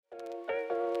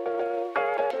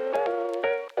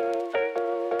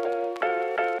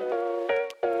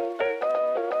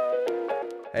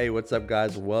Hey, what's up,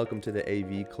 guys? Welcome to the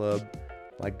AV Club.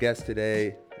 My guest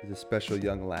today is a special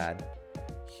young lad.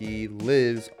 He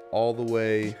lives all the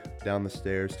way down the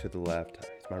stairs to the left.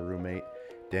 He's my roommate,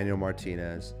 Daniel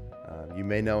Martinez. You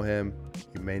may know him,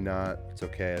 you may not. It's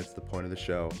okay, that's the point of the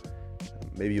show.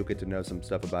 Maybe you'll get to know some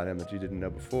stuff about him that you didn't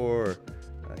know before.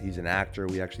 He's an actor.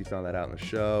 We actually found that out in the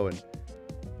show. And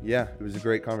yeah, it was a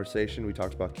great conversation. We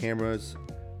talked about cameras,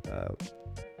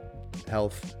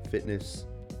 health, fitness,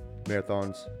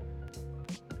 marathons,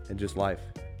 and just life.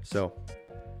 So,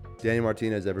 Daniel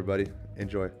Martinez, everybody.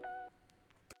 Enjoy. I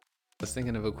was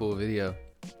thinking of a cool video.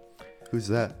 Who's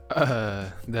that?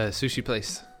 The sushi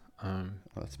place. Oh,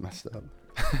 that's messed up.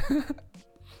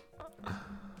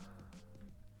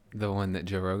 The one that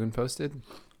Joe Rogan posted.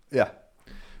 Yeah.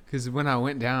 Because when I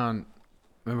went down,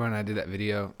 remember when I did that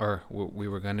video, or we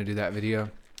were going to do that video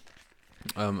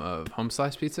of Home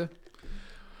Slice Pizza?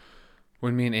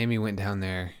 When me and Amy went down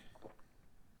there,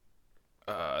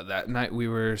 that night we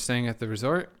were staying at the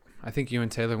resort. I think you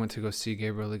and Taylor went to go see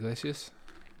Gabriel Iglesias.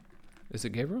 Is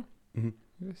it Gabriel? Mm-hmm.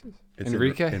 Iglesias? It's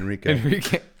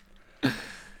Enrique.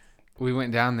 We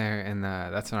went down there, and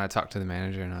that's when I talked to the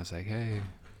manager, and I was like, hey,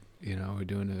 we're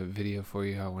doing a video for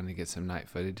you. I want to get some night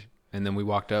footage. And then we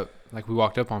walked up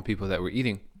on people that were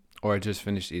eating or had just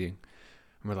finished eating.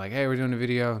 And we're like, hey, we're doing a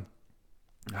video.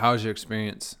 How was your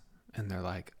experience? And they're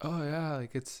like, oh, yeah,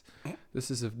 this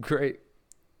is a great,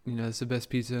 it's the best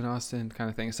pizza in Austin kind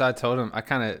of thing. So I told them, I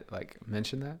kind of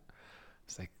mentioned that.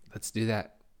 It's like, let's do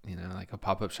that. A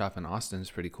pop-up shop in Austin is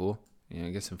pretty cool.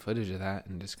 Get some footage of that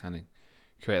and just kind of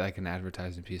create an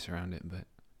advertising piece around it. But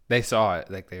they saw it,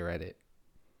 they read it.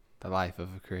 The life of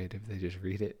a creative, they just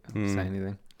read it, don't say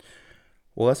anything.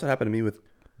 Well, that's what happened to me with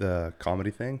the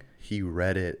comedy thing. He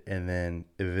read it, and then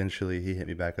eventually he hit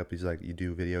me back up. He's like, you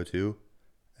do video too?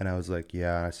 And I was like,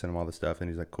 yeah. And I sent him all the stuff, and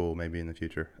he's like, cool, maybe in the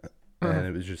future. And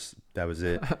it was just, that was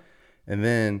it. And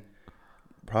then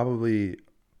probably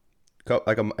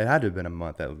it had to have been a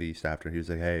month at least after. He was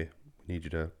like, hey, we need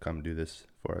you to come do this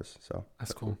for us. So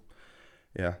that's cool.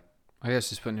 Yeah. I guess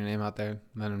just putting your name out there,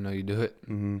 let them know you do it.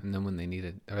 Mm-hmm. And then when they need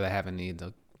it, or they have a need,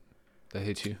 they'll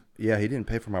hit you. Yeah, he didn't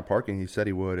pay for my parking. He said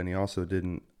he would, and he also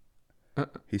didn't.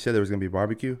 He said there was going to be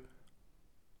barbecue.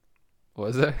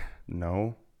 Was there?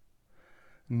 No,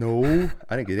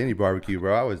 I didn't get any barbecue,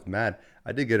 bro. I was mad.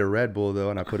 I did get a Red Bull,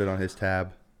 though, and I put it on his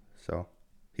tab. So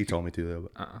he told me to, though.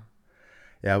 But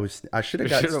yeah, I should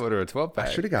have ordered a 12-pack.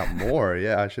 I should have got more.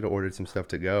 Yeah, I should have ordered some stuff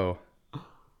to go.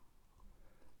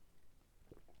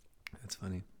 That's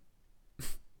funny.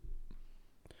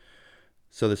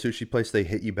 So the sushi place, they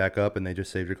hit you back up and they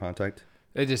just saved your contact?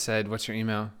 They just said, what's your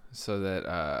email? So that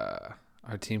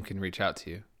our team can reach out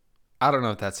to you. I don't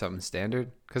know if that's something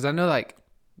standard. Because I know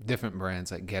different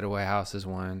brands, like Getaway House is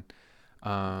one.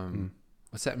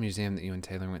 What's that museum that you and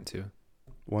Taylor went to?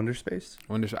 Wonder Space?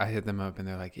 I hit them up and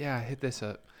they're like, yeah, hit this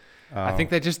up. I think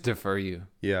they just defer you.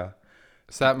 Yeah.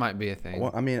 So that might be a thing.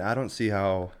 Well, I mean, I don't see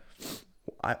how...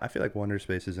 I feel like Wonder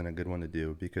Space isn't a good one to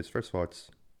do because, first of all,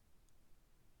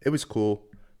 it was cool.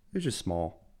 It was just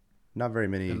small. Not very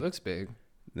many. It looks big.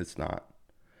 It's not.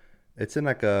 It's in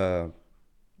it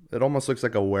almost looks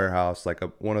like a warehouse,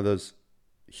 one of those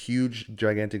huge,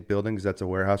 gigantic buildings that's a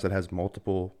warehouse that has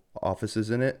multiple offices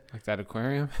in it. Like that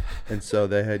aquarium? And so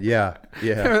they had, yeah.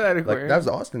 Remember that aquarium? That was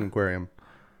the Austin Aquarium.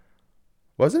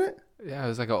 Wasn't it? Yeah, it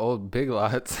was like an old Big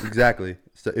Lots. Exactly.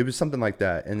 So it was something like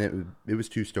that. And it was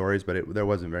 2 stories, but there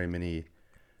wasn't very many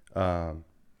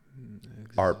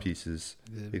art pieces,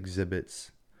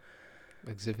 exhibits.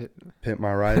 Exhibit. Pimp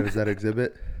My Ride, was that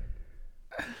exhibit?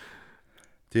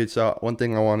 Dude, so one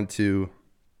thing I wanted to...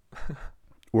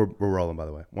 We're rolling, by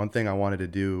the way. One thing I wanted to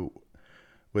do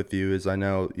with you is, I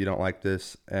know you don't like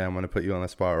this, and I'm going to put you on the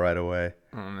spot right away.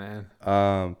 Oh,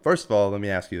 man. First of all, let me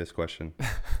ask you this question.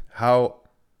 How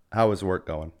is work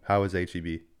going? How is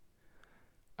HEB?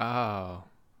 Oh,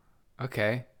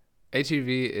 okay. HEB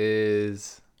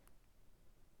is...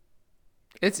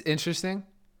 It's interesting.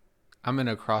 I'm in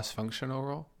a cross-functional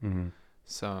role. Mm-hmm.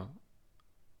 So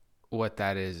what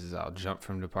that is I'll jump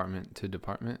from department to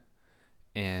department.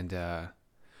 And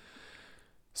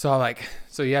so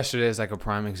yesterday is a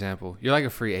prime example. You're like a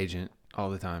free agent all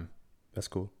the time. That's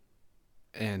cool.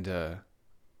 And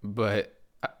but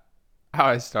how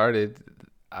I started,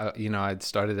 I'd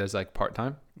started as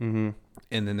part-time. Mm-hmm.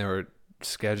 And then they were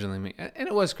scheduling me. And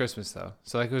it was Christmas, though.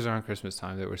 So it was around Christmas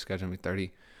time. They were scheduling me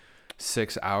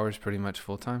 36 hours pretty much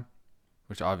full-time.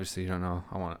 Which obviously you don't know.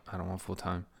 I don't want full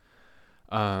time.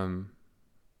 And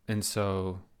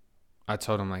so I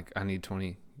told him I need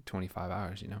 20, 25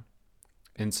 hours,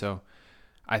 And so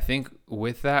I think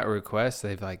with that request,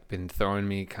 they've like been throwing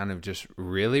me kind of just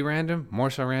really random, more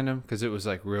so random, because it was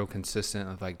like real consistent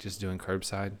of like just doing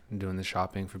curbside and doing the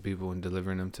shopping for people and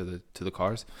delivering them to the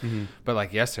cars. Mm-hmm. But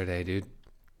like yesterday, dude,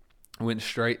 I went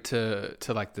straight to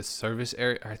like the service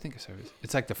area. Or I think a service.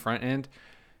 It's like the front end,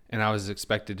 and I was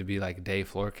expected to be like day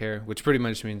floor care, which pretty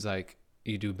much means like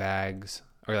you do bags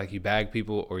or like you bag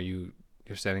people or you're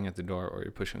standing at the door or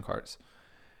you're pushing carts.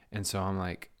 And so I'm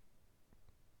like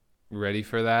ready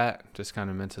for that, just kind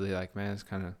of mentally like, man, it's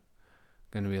kind of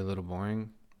going to be a little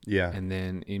boring. Yeah. And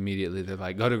then immediately they're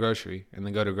like, go to grocery, and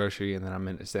then go to grocery. And then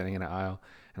I'm standing in an aisle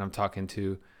and I'm talking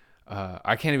to,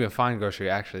 I can't even find grocery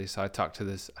actually. So I talked to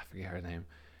this, I forget her name,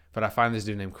 but I find this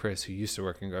dude named Chris who used to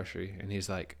work in grocery, and he's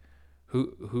like, what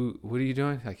are you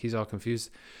doing? Like, he's all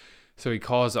confused. So he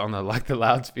calls on the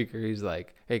loudspeaker. He's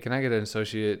like, hey, can I get an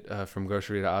associate from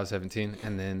grocery to aisle 17?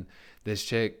 And then this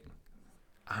chick,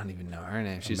 I don't even know her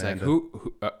name. She's Amanda. like,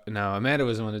 who no, Amanda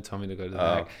was the one who told me to go to the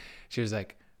back. She was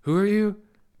like, who are you?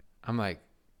 I'm like,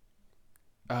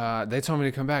 they told me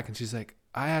to come back. And she's like,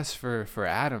 I asked for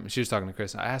Adam. She was talking to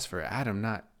Chris. I asked for Adam,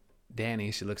 not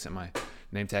Danny. She looks at my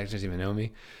name tag. She doesn't even know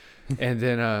me. And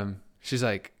then she's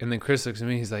like, and then Chris looks at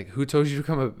me. He's like, who told you to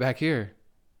come back here?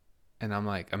 And I'm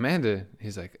like, Amanda.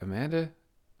 He's like, Amanda?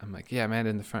 I'm like, yeah, Amanda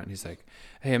in the front. And he's like,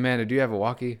 hey, Amanda, do you have a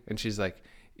walkie? And she's like,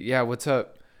 yeah, what's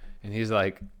up? And he's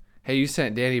like, hey, you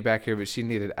sent Danny back here, but she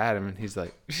needed Adam. And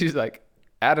she's like,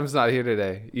 Adam's not here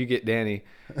today. You get Danny.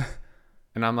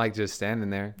 And I'm like just standing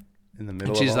there. In the middle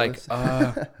and she's of all like, this?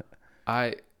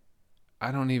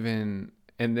 I don't even.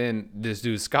 And then this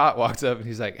dude, Scott, walks up and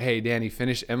he's like, hey, Danny,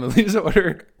 finish Emily's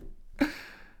order.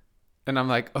 And I'm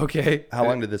like, okay. How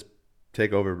long did this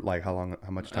take over? Like, how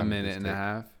much time? A minute and a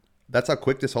half. That's how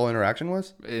quick this whole interaction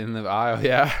was? In the aisle,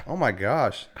 yeah. Oh my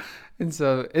gosh. And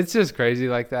so it's just crazy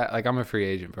like that. Like, I'm a free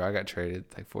agent, bro. I got traded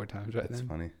like 4 times right That's then.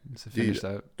 funny. To finish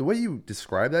up. The way you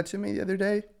described that to me the other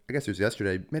day, I guess it was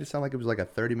yesterday, made it sound like it was like a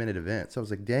 30-minute event. So I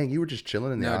was like, dang, you were just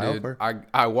chilling in the aisle? Dude,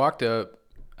 I walked up.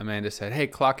 Amanda said, hey,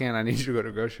 clock in. I need you to go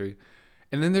to grocery.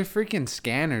 And then they're freaking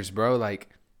scanners, bro. Like,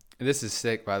 this is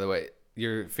sick, by the way.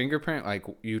 Your fingerprint, like,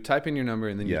 you type in your number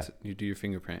and then you do your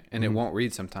fingerprint. And it won't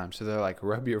read sometimes. So they're like,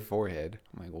 rub your forehead.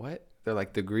 I'm like, what? They're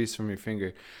like, the grease from your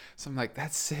finger. So I'm like,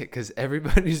 that's sick, because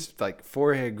everybody's like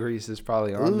forehead grease is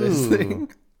probably on this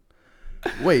thing.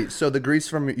 Wait, so the grease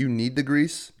from you need the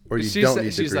grease, or you don't need the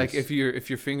grease? She's like, if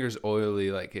your finger's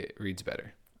oily, like, it reads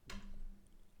better.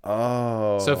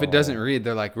 Oh. So if it doesn't read,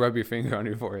 they're like, rub your finger on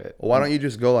your forehead. Well, why don't you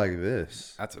just go like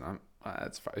this? That's what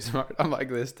that's probably smart. I'm like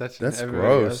this, touching. That's everybody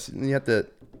gross. else. And you have to.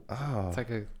 Oh. It's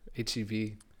like a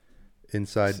HEB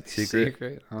inside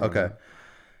secret. Okay. know.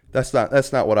 That's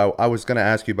not what I was gonna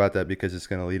ask you about that, because it's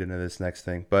gonna lead into this next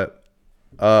thing. But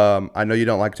I know you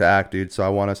don't like to act, dude. So I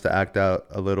want us to act out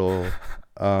a little.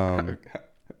 All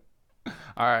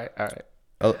right.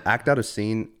 Act out a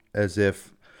scene as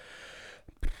if,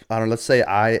 I don't know. Let's say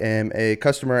I am a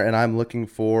customer and I'm looking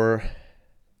for.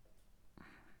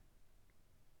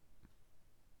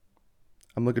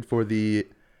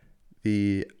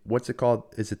 the what's it called?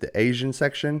 Is it the Asian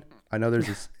section? I know there's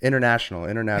this international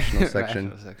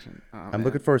section. Oh, I'm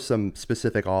looking for some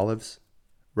specific olives,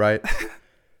 right?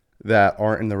 That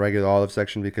aren't in the regular olive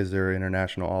section because they're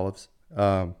international olives.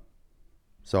 So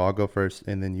I'll go first,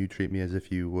 and then you treat me as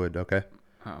if you would, okay?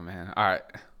 Oh, man. All right.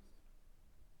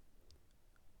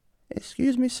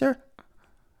 Excuse me, sir.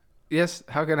 Yes,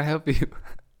 how can I help you?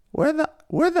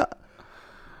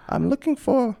 I'm looking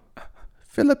for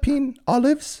Philippine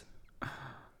olives.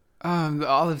 The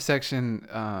olive section,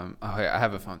 I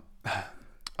have a phone.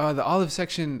 The olive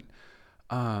section,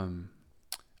 I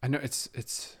know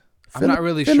it's I'm not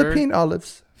really sure. Philippine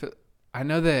olives. I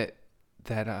know that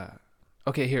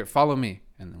okay, here, follow me,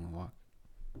 and then we'll walk.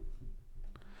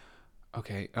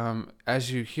 Okay,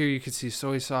 as you can see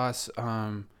soy sauce,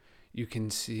 you can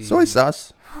see soy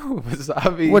sauce.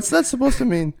 Wasabi. What's that supposed to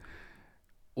mean?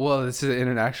 Well, this is an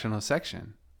international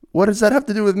section. What does that have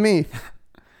to do with me?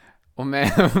 Well,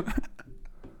 ma'am,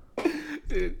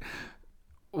 dude.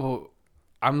 Well,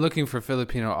 I'm looking for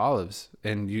Filipino olives,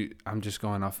 and I'm just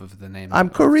going off of the name. I'm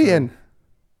Korean.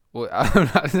 Well, I'm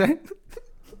not saying.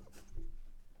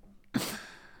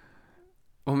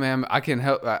 Well, ma'am, I can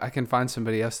help. I can find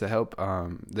somebody else to help.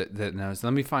 That knows.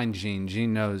 Let me find Gene.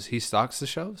 Gene knows. He stocks the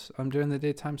shelves during the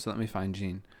daytime. So let me find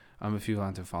Gene. If you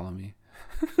want to follow me.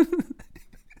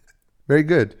 Very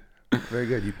good. Very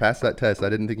good. You passed that test. I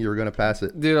didn't think you were gonna pass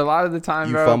it. Dude, a lot of the time,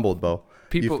 you bro. Fumbled, Bo.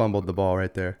 You fumbled the ball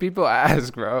right there. People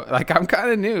ask, bro. Like, I'm kind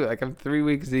of new. Like, I'm 3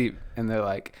 weeks deep, and they're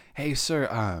like, "Hey,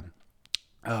 sir,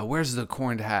 where's the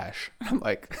corned hash?" I'm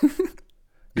like,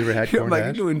 You ever had I'm corn like,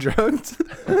 hash? you doing drugs?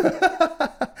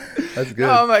 That's good.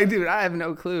 No, I'm like, dude, I have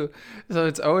no clue. So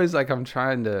it's always like I'm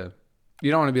trying to.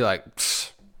 You don't want to be like,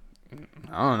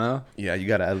 I don't know. Yeah, you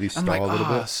gotta at least I'm stall like, a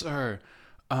little bit. sir,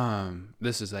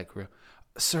 this is like real,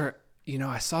 sir.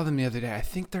 I saw them the other day. I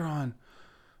think they're on.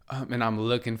 And I'm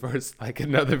looking for like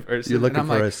another person. You're looking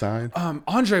and I'm for like, a sign.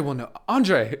 Andre will know.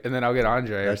 Andre, and then I'll get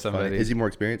Andre That's or somebody. funny. Is he more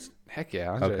experienced? Heck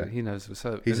yeah, Andre. Okay. He knows what's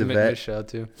up. He's And a vet. Michelle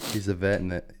too. He's a vet in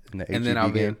the And then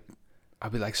HEB game. I'll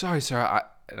be like, sorry, sir.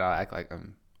 And I'll act like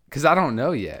I'm, because I don't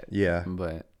know yet. Yeah.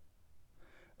 But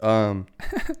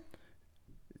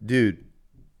dude,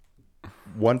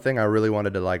 one thing I really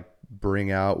wanted to like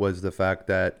bring out was the fact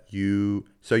that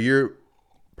you're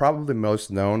probably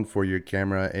most known for your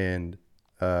camera and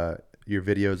your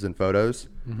videos and photos.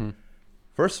 Mm-hmm.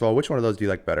 First of all, which one of those do you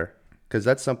like better? Because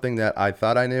that's something that I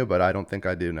thought I knew, but I don't think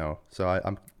I do know. So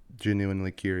I'm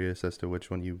genuinely curious as to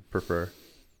which one you prefer.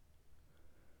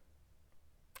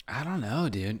 I don't know,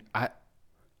 dude.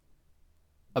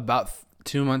 About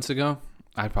 2 months ago,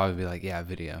 I'd probably be like, yeah,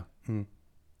 video.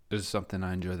 It's something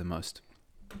I enjoy the most.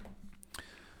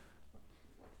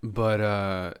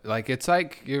 But like it's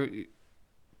like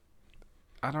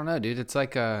I don't know, dude. It's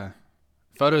like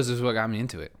photos is what got me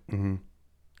into it. Mm-hmm.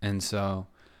 And so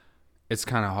it's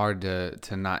kind of hard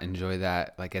to not enjoy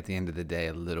that, like at the end of the day,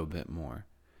 a little bit more.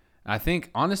 I think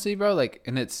honestly, bro, like,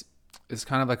 and it's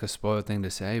kind of like a spoiled thing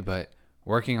to say, but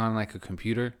working on like a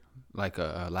computer, like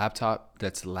a laptop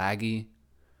that's laggy,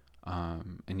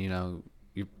 and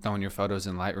you're throwing your photos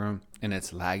in Lightroom and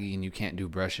it's laggy and you can't do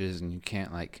brushes and you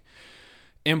can't like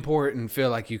import and feel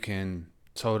like you can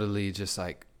totally just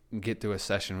like get through a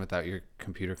session without your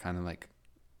computer kind of like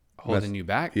holding you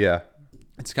back. Yeah.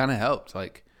 It's kind of helped.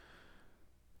 Like,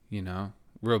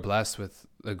 real blessed with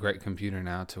a great computer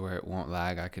now to where it won't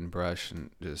lag. I can brush and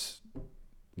just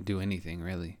do anything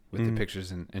really with the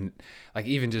pictures and like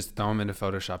even just throw them into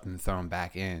Photoshop and throw them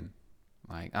back in.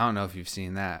 Like, I don't know if you've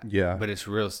seen that. Yeah. But it's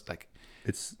real, like,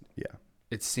 It's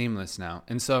seamless now.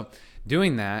 And so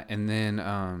doing that, and then,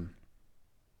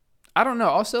 I don't know.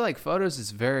 Also, like, photos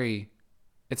is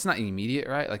it's not immediate,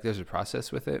 right? Like, there's a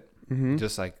process with it. mm-hmm.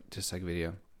 Just like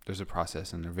video. There's a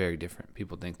process and they're very different.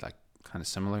 People think like kind of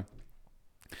similar.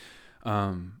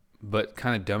 But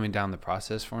kind of dumbing down the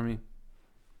process for me.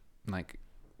 Like,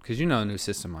 cause a new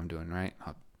system I'm doing, right?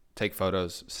 I'll take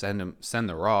photos, send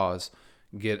the raws,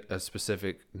 get a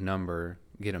specific number,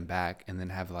 get them back, and then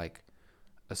have like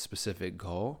a specific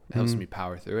goal. It helps me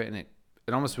power through it. And it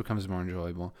almost becomes more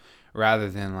enjoyable rather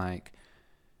than like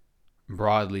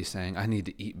broadly saying, I need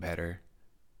to eat better.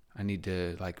 I need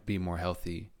to like be more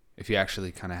healthy. If you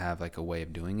actually kind of have like a way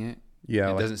of doing it, Yeah.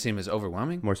 it like doesn't seem as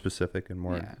overwhelming. more specific and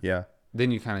more. Yeah.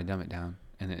 Then you kind of dumb it down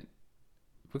and it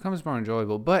becomes more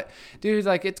enjoyable. But dude,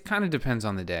 like it kind of depends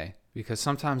on the day, because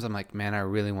sometimes I'm like, man, I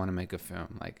really want to make a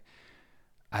film. Like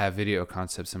I have video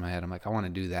concepts in my head. I'm like, I want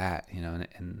to do that,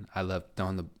 and I love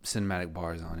throwing the cinematic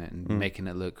bars on it and making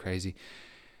it look crazy,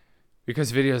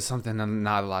 because video is something that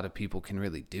not a lot of people can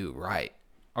really do right,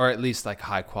 or at least like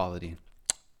high quality.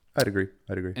 I'd agree.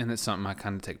 And it's something I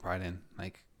kind of take pride in.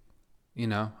 Like,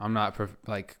 I'm not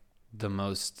like the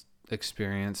most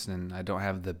experienced, and I don't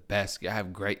have the best. I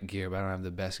have great gear, but I don't have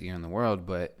the best gear in the world.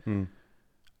 But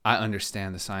I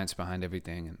understand the science behind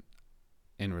everything, and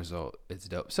end result, it's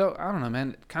dope. So I don't know,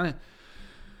 man. Kind of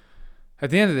at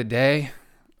the end of the day,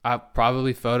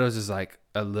 probably photos is like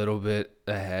a little bit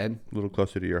ahead, A little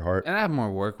closer to your heart. and I have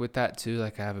more work with that too.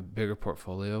 Like I have a bigger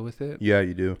portfolio with it. Yeah,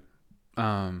 you do.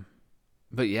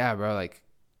 But yeah, bro, like,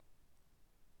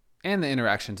 and the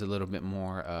interaction's a little bit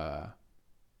more,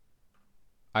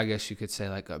 I guess you could say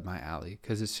like up my alley,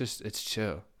 because it's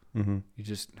chill. Mm-hmm. You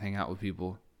just hang out with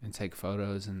people and take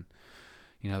photos, and,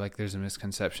 like there's a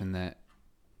misconception that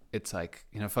it's like,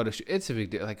 photo shoot, it's a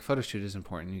big deal. Like photo shoot is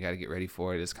important. You got to get ready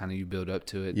for it. It's kind of, you build up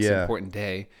to it. It's an important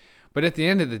day. But at the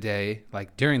end of the day,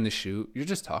 like during the shoot, you're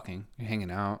just talking, you're hanging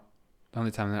out. The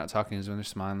only time they're not talking is when they're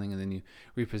smiling, and then you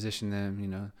reposition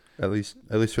them, At least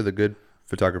for the good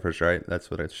photographers, right? That's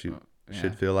what it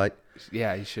should feel like.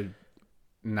 Yeah, you should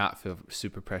not feel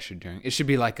super pressured during. It should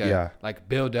be like like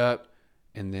build up,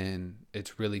 and then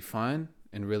it's really fun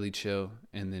and really chill,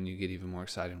 and then you get even more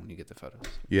excited when you get the photos.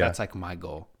 Yeah, that's like my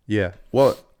goal. Yeah.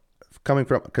 Well, coming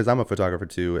from, because I'm a photographer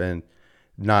too, and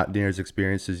not near as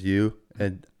experienced as you,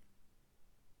 and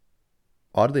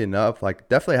oddly enough, like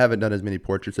definitely haven't done as many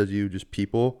portraits as you, just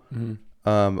people.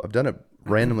 I've done it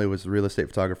randomly with a real estate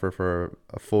photographer for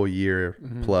a full year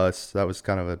plus. That was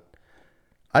kind of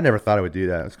I never thought I would do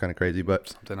that. It was kind of crazy, but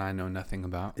something I know nothing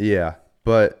about. Yeah.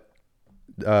 But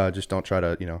just don't try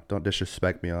to, don't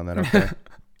disrespect me on that. Okay.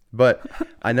 But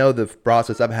I know the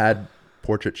process. I've had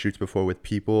portrait shoots before with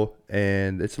people,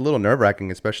 and it's a little nerve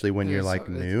wracking, especially when you're like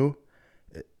new.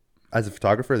 As a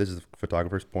photographer, this is a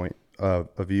photographer's point of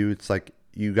view. It's like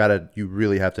you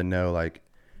really have to know like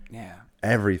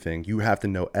everything. You have to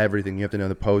know everything. You have to know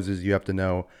the poses. You have to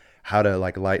know how to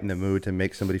like lighten the mood to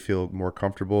make somebody feel more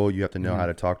comfortable. You have to know how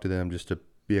to talk to them just to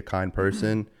be a kind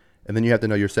person. And then you have to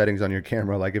know your settings on your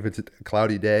camera. Like if it's a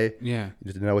cloudy day, you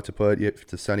have to know what to put. If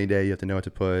it's a sunny day, you have to know what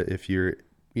to put. If you're,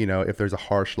 if there's a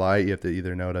harsh light, you have to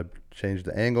either know to change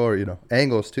the angle or,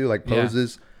 angles too, like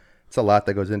poses. It's a lot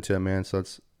that goes into it, man. So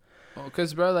it's. Well,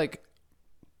 because, bro, like,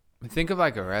 think of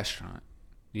like a restaurant.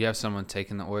 You have someone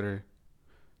taking the order.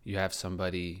 You have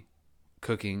somebody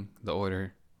cooking the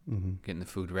order, getting the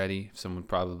food ready. Someone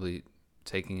probably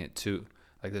taking it to,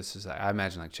 like, this is, I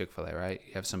imagine like Chick-fil-A, right?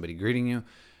 You have somebody greeting you.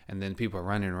 And then people are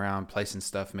running around, placing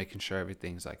stuff, making sure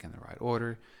everything's like in the right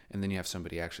order. And then you have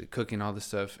somebody actually cooking all the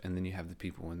stuff. And then you have the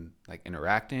people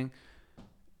interacting.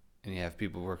 And you have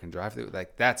people working drive-through.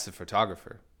 Like, that's the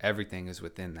photographer. Everything is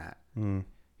within that.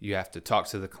 You have to talk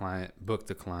to the client, book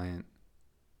the client,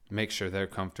 make sure they're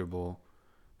comfortable,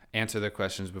 answer their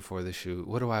questions before the shoot.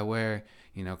 What do I wear?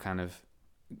 Kind of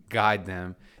guide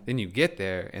them. Then you get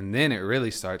there, and then it really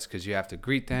starts because you have to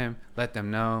greet them, let them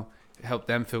know, help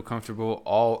them feel comfortable.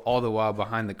 All the while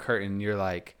behind the curtain, you're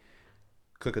like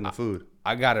cooking the food.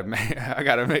 I gotta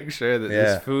make sure that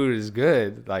this food is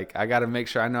good. Like, I gotta make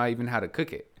sure I know even how to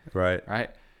cook it. Right.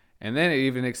 And then it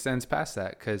even extends past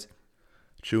that because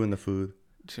chewing the food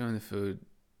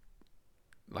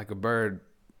like a bird,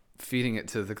 feeding it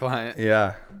to the client.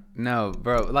 Yeah. No,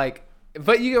 bro. Like,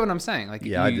 but you get what I'm saying. Like,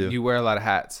 I do. You wear a lot of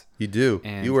hats. You do.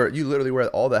 And you literally wear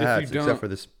all the hats except for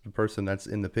this person that's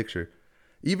in the picture.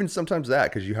 Even sometimes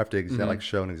that, because you have to like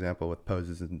show an example with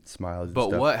poses and smiles. And but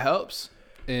stuff. What helps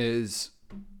is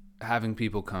having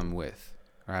people come with,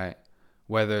 right?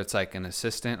 Whether it's like an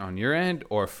assistant on your end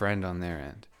or a friend on their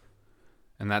end.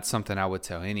 And that's something I would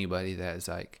tell anybody that is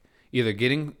like either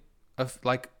getting a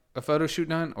photo shoot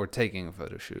done or taking a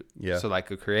photo shoot. Yeah. So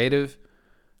like a creative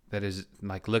that is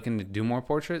like looking to do more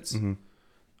portraits,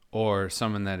 or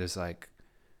someone that is like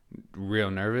real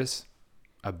nervous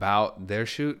about their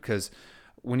shoot. Because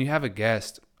when you have a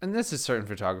guest, and this is certain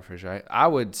photographers, right? I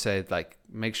would say like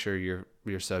make sure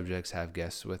your subjects have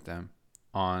guests with them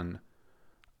on,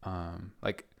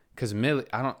 because Millie,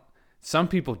 some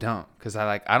people don't, because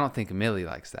I don't think Millie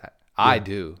likes that. Yeah. I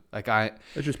do.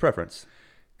 It's just preference.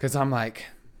 Because I'm like,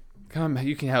 come,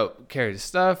 you can help carry the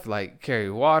stuff, like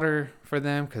carry water for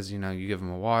them, because, you give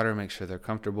them a water, make sure they're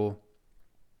comfortable.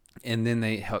 And then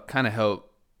they help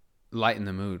lighten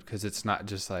the mood, because it's not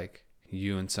just like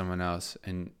you and someone else,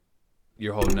 and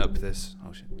you're holding up this,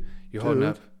 you're holding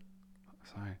up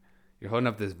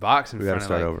this box in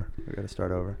front of. We gotta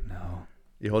start over. No.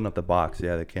 You're holding up the box,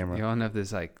 the camera. You're holding up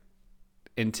this like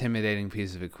intimidating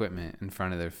piece of equipment in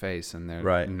front of their face, and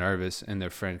they're nervous, and their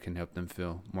friend can help them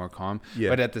feel more calm. Yeah.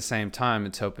 But at the same time,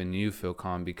 it's helping you feel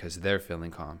calm because they're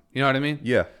feeling calm. You know what I mean?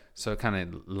 Yeah. So it kind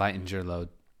of lightens your load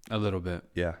a little bit.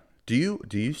 Yeah. Do you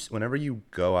whenever you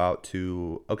go out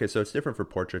to, okay, so it's different for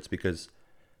portraits because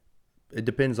it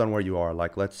depends on where you are.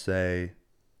 Like, let's say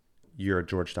you're a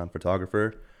Georgetown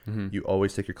photographer. You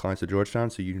always take your clients to Georgetown,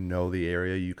 so you know the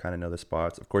area, you kind of know the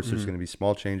spots. Of course, there's going to be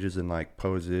small changes in like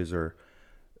poses, or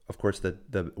of course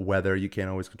the weather. You can't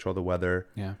always control the weather.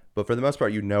 Yeah. But for the most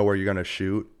part, you know where you're going to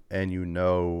shoot, and you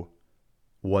know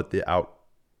what the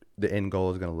end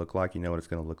goal is going to look like. You know what it's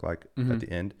going to look like at the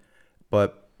end.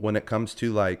 But when it comes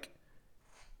to like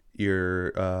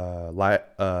your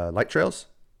light trails,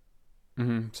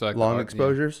 so like long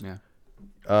exposures,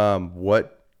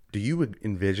 what do you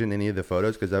envision any of the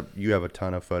photos? Because you have a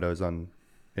ton of photos in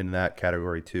that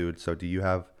category too. So do you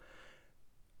have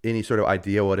any sort of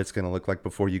idea what it's going to look like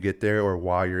before you get there, or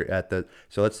while you're at the?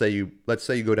 So let's say you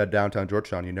go to downtown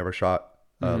Georgetown. You never shot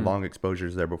long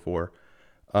exposures there before.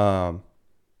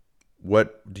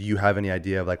 What do you have any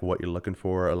idea of like what you're looking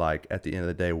for, or like at the end of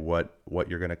the day what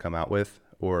you're going to come out with,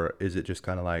 or is it just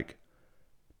kind of like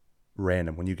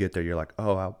random when you get there? You're like,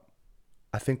 oh,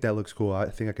 I think that looks cool. I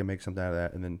think I can make something out of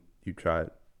that, and then you try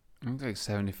it. I think like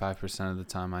 75% of the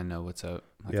time I know what's up.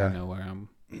 Like I know where I'm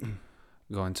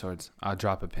going towards. I'll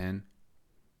drop a pin,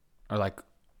 or like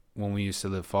when we used to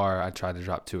live far, I try to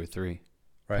drop 2 or 3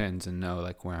 pins and know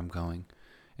like where I'm going,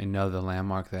 and know the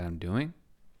landmark that I'm doing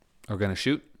or gonna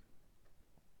shoot.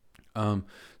 So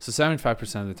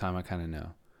 75% of the time I kind of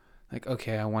know, like,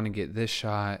 okay, I want to get this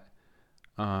shot.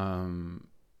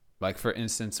 Like for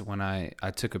instance, when I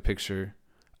took a picture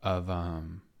of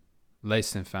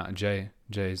Laced and Found,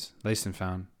 Jay's Laced and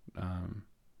Found.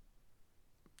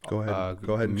 Go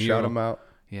ahead and shout them out.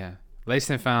 Yeah, Laced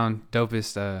and Found,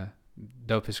 dopest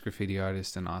dopest graffiti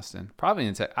artist in Austin.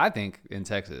 Probably I think in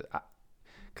Texas.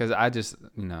 Because I just,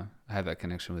 I have that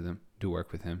connection with him, do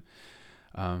work with him.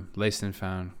 Laced and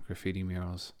Found graffiti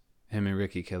murals. Him and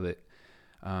Ricky kill it.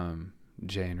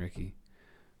 Jay and Ricky.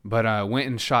 But I went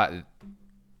and shot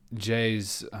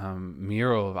Jay's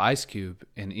mural of Ice Cube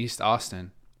in East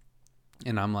Austin.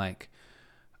 And I'm like,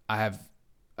 I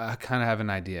kind of have an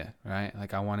idea, right?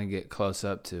 Like I want to get close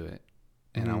up to it.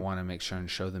 And I want to make sure and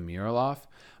show the mural off.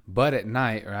 But at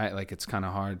night, right, like it's kind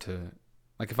of hard to,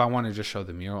 like if I want to just show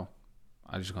the mural,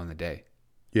 I just go in the day.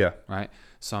 Yeah. Right.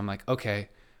 So I'm like, okay,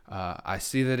 I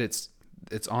see that it's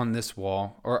on this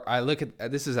wall, or I look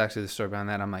at, this is actually the story behind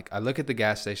that. I'm like, I look at the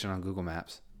gas station on Google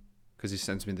Maps because he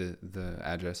sends me the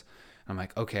address. I'm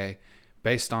like, okay,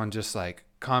 based on just like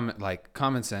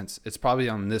common sense, it's probably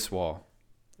on this wall.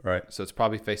 Right. So it's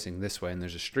probably facing this way and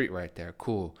there's a street right there.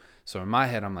 Cool. So in my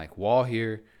head, I'm like, wall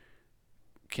here,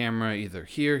 camera either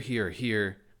here, here, or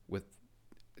here with,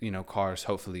 cars,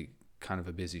 hopefully kind of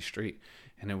a busy street.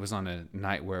 And it was on a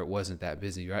night where it wasn't that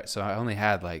busy, right? So I only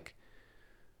had I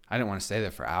didn't want to stay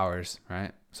there for hours,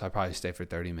 right? So I probably stayed for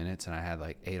 30 minutes and I had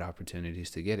 8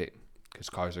 opportunities to get it because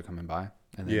cars are coming by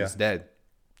and then it's dead.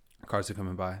 Cars are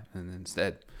coming by and then it's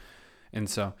dead. And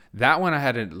so that one I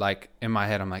had it in my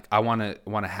head, I'm like, I want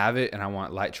to have it and I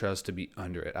want light trails to be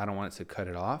under it. I don't want it to cut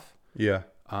it off. Yeah.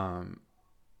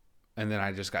 And then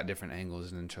I just got different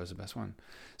angles and then chose the best one.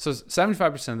 So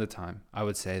 75% of the time, I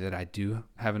would say that I do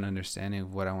have an understanding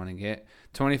of what I want to get.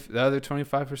 The other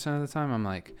 25% of the time, I'm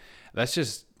like, let's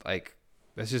just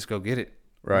go get it.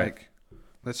 Right.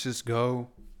 Let's just go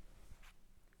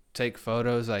take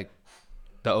photos. Like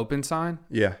the open sign.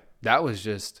 Yeah. That was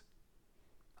just,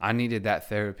 I needed that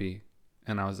therapy.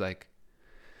 And I was like,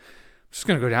 I'm just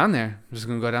going to go down there. I'm just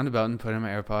going to go down to Belton, put in my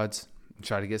AirPods and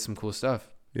try to get some cool stuff.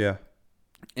 Yeah.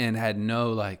 And had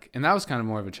no and that was kind of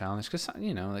more of a challenge because,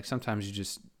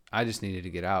 sometimes I just needed to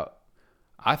get out.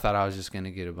 I thought I was just going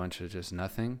to get a bunch of just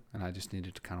nothing. And I just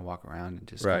needed to kind of walk around and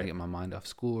just kind of get my mind off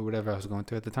school or whatever I was going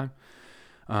through at the time.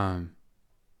 And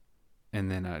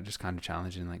then just kind of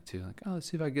challenging let's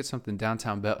see if I can get something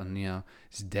downtown Belton,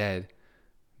 it's dead.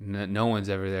 No one's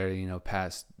ever there,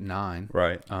 past 9.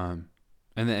 Right. And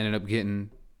then ended up getting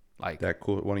that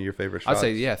cool, one of your favorite shots.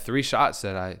 I'd say, 3 shots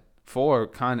that 4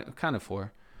 kind of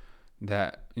 4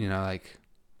 that, are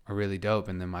really dope.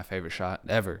 And then my favorite shot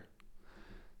ever.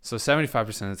 So 75%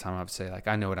 of the time I would say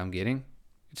I know what I'm getting.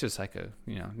 It's just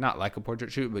not like a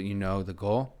portrait shoot, but the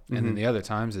goal. Mm-hmm. And then the other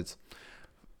times it's,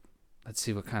 let's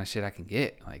see what kind of shit I can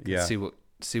get. Let's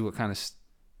see what kind of,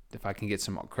 if I can get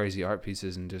some crazy art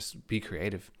pieces and just be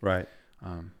creative. Right.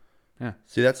 Yeah.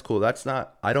 See, that's cool.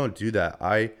 I don't do that.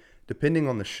 Depending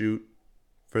on the shoot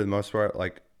for the most part,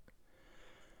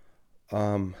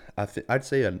 I'd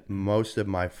say most of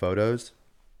my photos,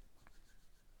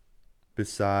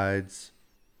 besides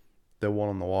the one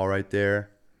on the wall right there,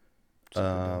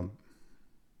 and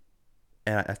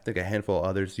I think a handful of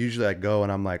others. Usually I go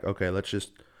and I'm like, okay,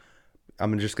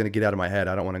 I'm just going to get out of my head.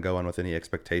 I don't want to go in with any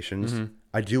expectations. Mm-hmm.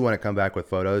 I do want to come back with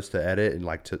photos to edit and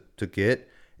to get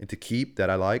and to keep that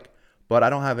I like, but I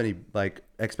don't have any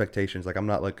expectations. I'm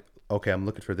not okay, I'm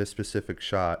looking for this specific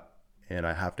shot and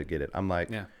I have to get it. I'm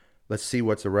let's see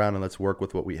what's around and let's work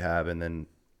with what we have and then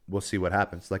we'll see what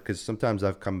happens. Cause sometimes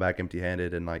I've come back empty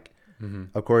handed and mm-hmm.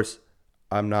 Of course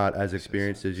I'm not as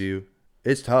experienced as you.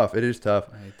 It's tough. It is tough,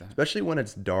 I hate that. Especially when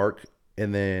it's dark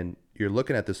and then you're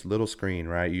looking at this little screen,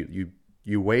 right?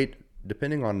 You wait,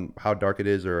 depending on how dark it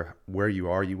is or where you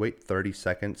are, you wait 30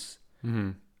 seconds,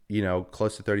 mm-hmm.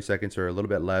 Close to 30 seconds or a little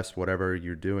bit less, whatever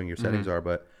you're doing, your settings mm-hmm. are,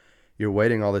 but you're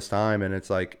waiting all this time and it's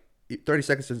 30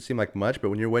 seconds doesn't seem like much, but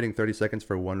when you're waiting 30 seconds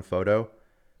for one photo,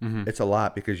 mm-hmm. it's a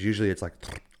lot because usually it's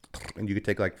and you could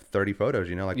take 30 photos,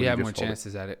 you have more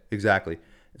chances at it. Exactly.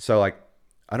 So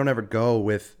I don't ever go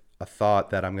with a thought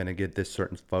that I'm going to get this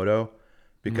certain photo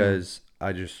because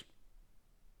mm-hmm.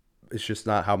 It's just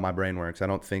not how my brain works. I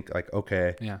don't think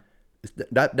okay. Yeah. It's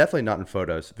definitely not in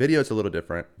photos. Video, it's a little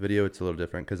different.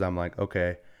 Because I'm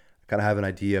okay, I kind of have an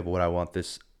idea of what I want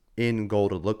this in goal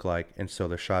to look like. And so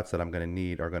the shots that I'm going to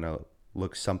need are going to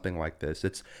look something like this.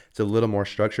 It's a little more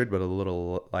structured, but a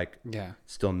little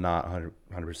still not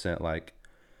 100%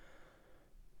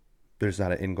 there's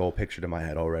not an in goal picture to my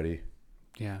head already.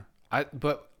 Yeah.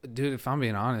 But dude, if I'm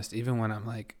being honest, even when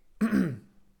I'm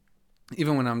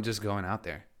even when I'm just going out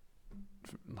there,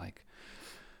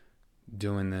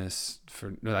 doing this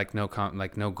for no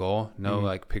goal, no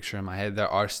mm-hmm. Picture in my head, there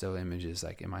are still images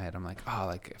in my head. I'm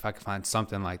if I could find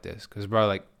something like this, because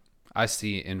bro, I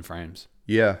see it in frames.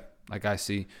 Yeah. I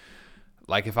see,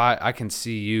 if I can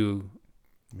see you,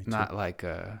 not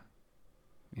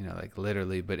you know, like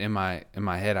literally, but in my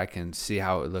head, I can see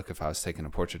how it would look if I was taking a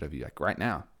portrait of you, like right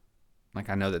now. Like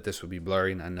I know that this would be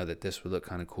blurry, and I know that this would look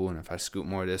kind of cool. And if I scoot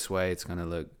more this way, it's gonna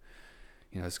look,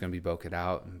 you know, it's gonna be bokeh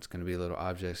out, and it's gonna be a little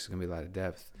objects. It's gonna be a lot of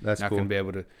depth. That's cool. Not gonna be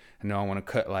able to. I know I want to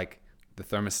cut like the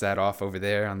thermostat off over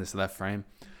there on this left frame.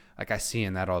 Like I see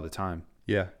in that all the time.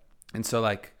 Yeah. And so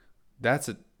like that's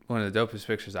one of the dopest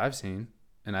pictures I've seen,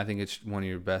 and I think it's one of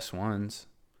your best ones.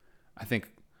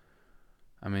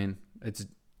 I mean, it's,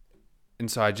 and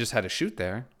so I just had a shoot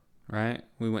there, right?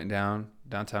 We went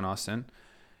downtown Austin,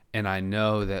 and I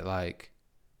know that like,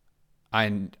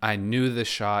 I knew the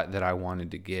shot that I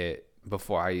wanted to get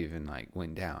before I even like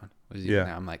went down.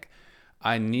 I'm like,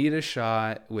 I need a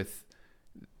shot with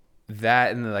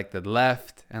that in the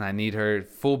left, and I need her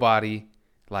full body,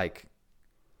 like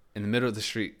in the middle of the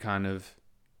street kind of.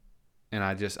 And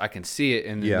I can see it,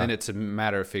 and then it's a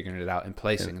matter of figuring it out and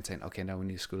placing and saying, okay, now we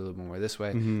need to scoot a little bit more this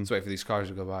way. Let's wait for these cars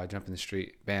to go by, jump in the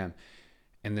street, bam.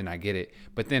 And then I get it.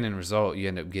 But then in result, you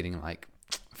end up getting like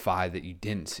 5 that you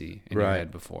didn't see in your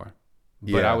head before.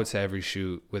 But I would say every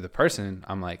shoot with a person,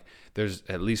 I'm like, there's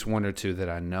at least 1 or 2 that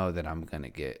I know that I'm going to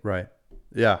get. Right.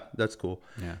 Yeah, that's cool.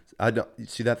 Yeah. I don't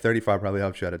see that 35 probably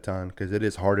helps you out a ton, because it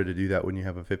is harder to do that when you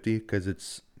have a 50,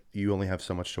 because you only have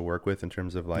so much to work with in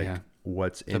terms of like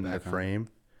what's in the frame,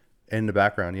 in the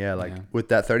background. With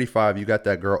that 35, you got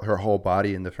that girl, her whole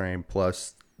body in the frame,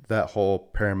 plus that whole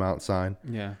Paramount sign.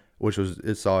 Yeah. Which was,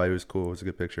 it was cool. It was a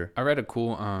good picture. I read a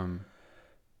cool,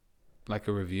 like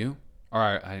a review, or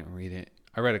I didn't read it.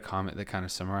 I read a comment that kind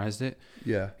of summarized it.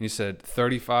 Yeah. You said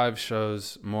 35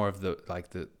 shows more of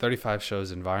the 35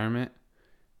 shows environment,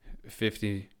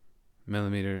 50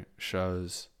 millimeter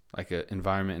shows like an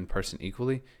environment and person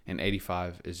equally, and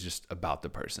 85 is just about the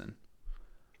person.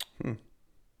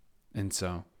 And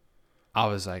so I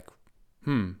was like,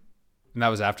 and that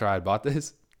was after I had bought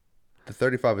this. The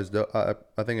 35 is I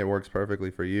think it works perfectly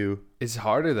for you. It's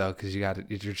harder though, because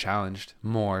you're challenged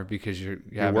more, because you're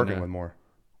working with more.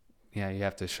 Yeah, you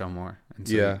have to show more, and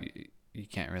so you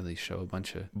can't really show a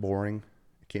bunch of boring.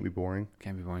 It can't be boring.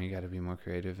 You got to be more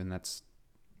creative, and that's,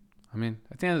 I mean,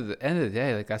 at the end of the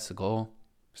day, like that's the goal,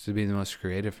 is to be the most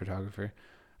creative photographer.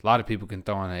 A lot of people can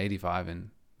throw on an 85 and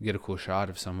get a cool shot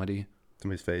of somebody's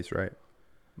face, right?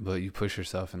 But you push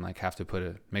yourself and like have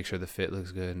to make sure the fit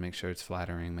looks good, make sure it's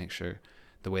flattering, make sure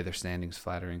the way they're standing is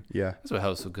flattering. Yeah, that's what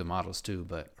helps with good models too.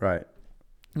 But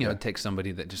you know, it takes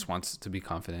somebody that just wants to be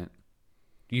confident.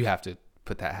 You have to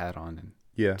put that hat on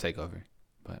and take over.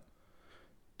 But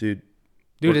dude,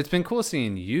 it's been cool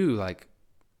seeing you like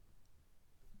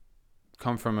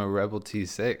come from a Rebel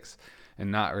T6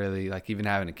 and not really like even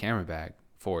having a camera bag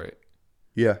for it.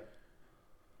 Yeah.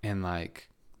 And like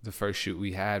the first shoot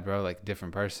we had, bro, like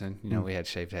different person, you know, we had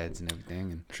shaved heads and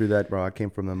everything. And true that, bro. I came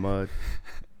from the mud.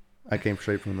 I came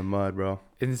straight from the mud, bro.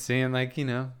 And seeing like, you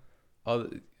know,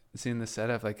 seeing the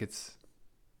setup, like it's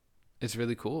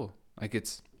really cool. Like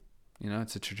it's, you know,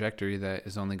 it's a trajectory that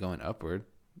is only going upward.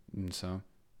 And so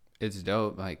it's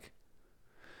dope. Like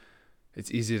it's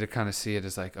easy to kind of see it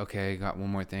as like, okay, got one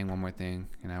more thing, and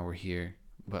now we're here.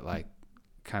 But like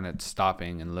kind of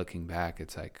stopping and looking back,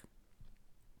 it's like,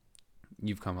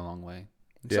 you've come a long way.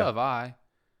 And so have I.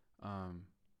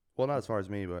 Well, not as far as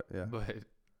me, but yeah. But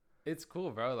it's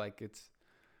cool, bro. Like it's,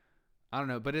 I don't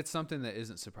know, but it's something that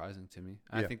isn't surprising to me.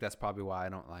 I think that's probably why I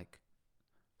don't like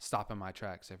stop in my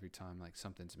tracks every time like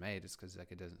something's made. It's because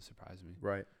like it doesn't surprise me.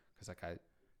 Right. Because like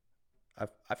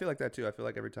I feel like that too. I feel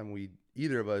like every time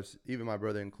either of us, even my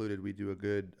brother included, we do a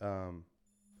good,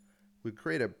 we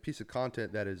create a piece of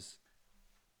content that is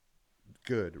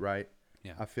good, right?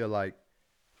 Yeah. I feel like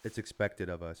it's expected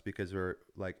of us, because we're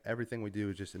like, everything we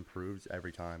do just improves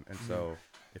every time. And so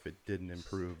if it didn't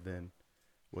improve, then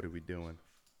what are we doing?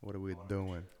 Hey,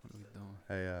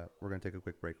 we're going to take a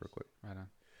quick break real quick. Right on.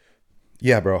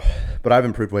 Yeah, bro. But I've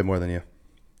improved way more than you.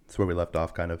 That's where we left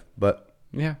off, kind of. But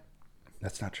yeah,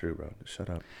 that's not true, bro. Just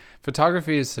shut up.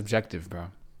 Photography is subjective, bro.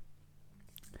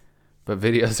 But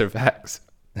videos are facts.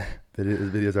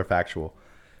 Videos are factual.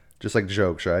 Just like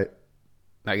jokes, right?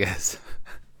 I guess.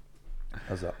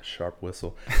 That was a sharp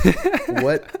whistle.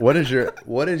 What is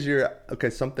your okay,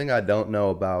 something I don't know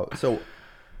about. So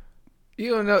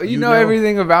you don't know, you know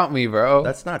everything about me, bro.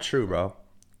 That's not true, bro.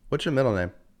 What's your middle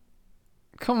name?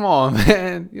 Come on,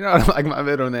 man. You know I don't like my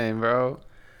middle name, bro.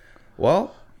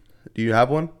 Well, do you have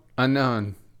one?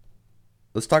 Unknown.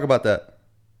 Let's talk about that.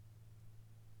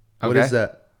 Okay. What is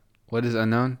that? What is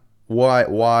unknown?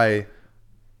 Why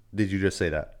did you just say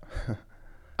that?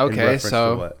 Okay,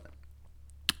 so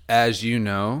as you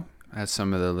know, as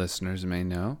some of the listeners may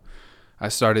know, I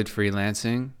started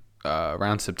freelancing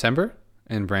around September,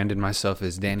 and branded myself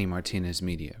as Danny Martinez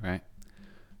Media, right?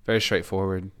 Very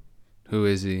straightforward. Who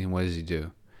is he and what does he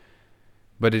do?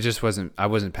 But it just wasn't, I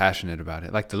wasn't passionate about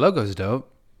it. Like, the logo's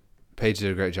dope. Paige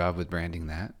did a great job with branding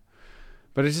that.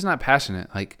 But it's just not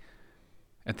passionate. Like,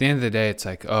 at the end of the day, it's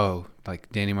like, oh,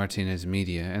 like Danny Martinez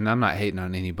Media. And I'm not hating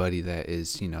on anybody that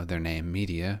is, their name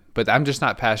Media. But I'm just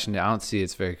not passionate. I don't see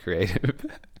it's very creative.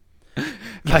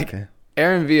 Like, okay.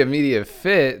 Aaron Villa Media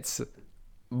fits,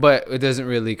 but it doesn't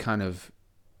really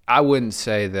I wouldn't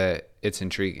say that it's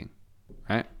intriguing,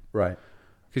 right? Right.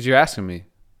 Because you're asking me.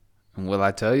 And will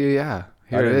I tell you? Yeah.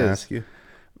 Here I didn't it is. ask you.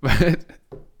 But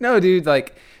no, dude,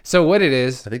 like, so what it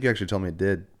is. I think you actually told me it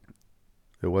did.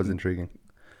 It was intriguing.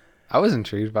 I was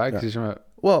intrigued by it because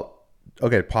well,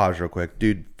 okay, pause real quick.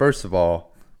 Dude, first of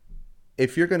all,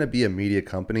 if you're going to be a media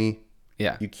company,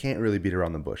 you can't really beat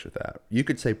around the bush with that. You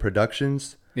could say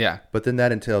productions, but then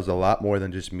that entails a lot more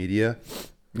than just media.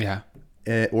 Yeah.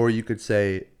 Or you could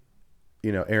say,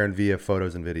 Aaron Villa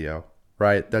photos and video,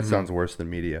 right? That sounds worse than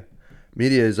media.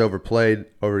 Media is overplayed,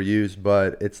 overused,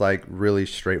 but it's like really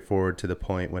straightforward to the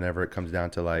point whenever it comes down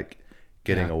to like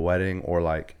getting a wedding or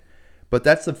like, but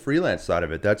that's the freelance side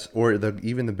of it.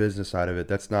 Even the business side of it.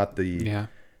 That's not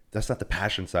the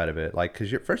passion side of it. Like,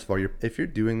 cause first of all, if you're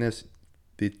doing this,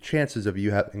 the chances of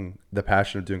you having the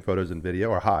passion of doing photos and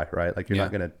video are high, right? Like you're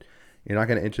not going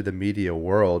to enter the media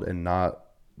world and not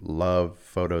love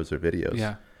photos or videos.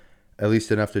 Yeah. At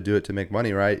least enough to do it to make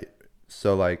money, right?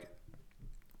 So like,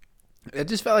 it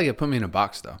just felt like it put me in a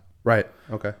box though. Right.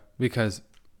 Okay. Because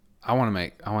I want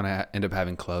to end up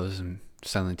having clothes and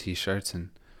selling t-shirts and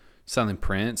selling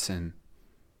prints and,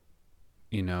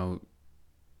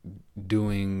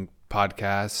 doing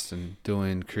podcasts and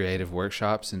doing creative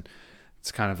workshops. And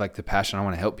it's kind of like the passion. I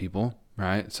want to help people.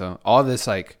 Right. So all this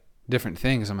like different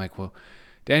things, I'm like, well,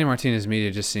 Daniel Martinez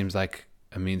Media just seems like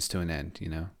a means to an end,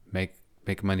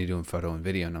 make money doing photo and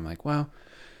video. And I'm like, well,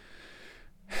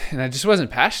 and I just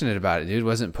wasn't passionate about it, dude.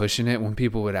 Wasn't pushing it. When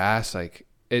people would ask, like,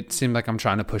 it seemed like I'm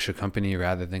trying to push a company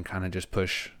rather than kind of just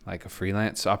push like a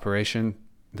freelance operation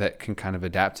that can kind of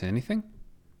adapt to anything.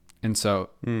 And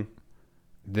so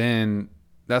then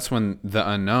that's when the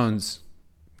unknowns,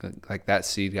 like that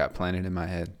seed got planted in my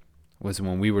head, was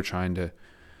when we were trying to,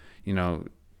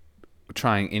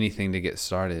 trying anything to get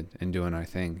started and doing our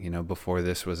thing, before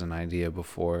this was an idea,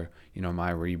 before,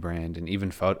 my rebrand and even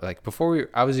before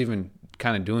I was even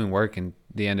kind of doing work in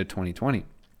the end of 2020.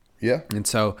 Yeah. And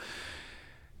so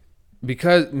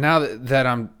because now that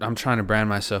I'm trying to brand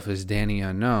myself as Danny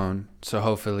Unknown, so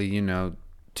hopefully,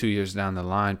 2 years down the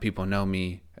line, people know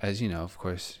me as, of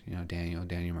course,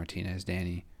 Daniel Martinez,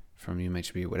 Danny from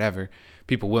UMHB, whatever.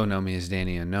 People will know me as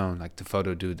Danny Unknown, like the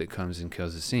photo dude that comes and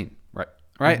kills the scene. Right.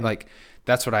 Mm-hmm. Like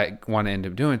that's what I want to end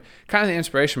up doing. Kind of the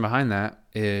inspiration behind that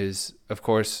is, of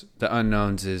course, the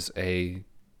Unknowns is a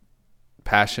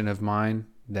passion of mine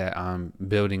that I'm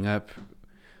building up,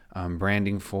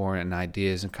 branding for, and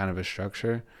ideas and kind of a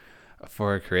structure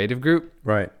for a creative group.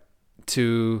 Right.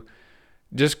 To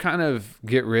just kind of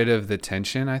get rid of the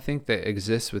tension, I think, that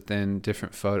exists within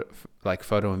different photo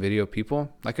and video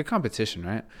people, like a competition,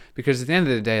 right? Because at the end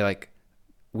of the day, like,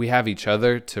 we have each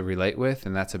other to relate with,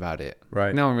 and that's about it.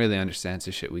 Right. No one really understands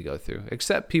the shit we go through,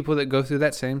 except people that go through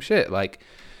that same shit. Like,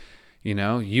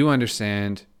 you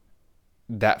understand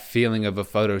that feeling of a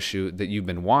photo shoot that you've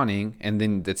been wanting, and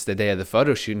then it's the day of the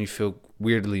photo shoot and you feel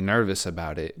weirdly nervous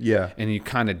about it. Yeah. And you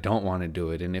kind of don't want to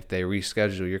do it. And if they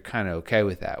reschedule, you're kind of okay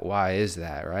with that. Why is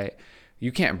that, right?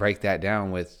 You can't break that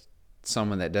down with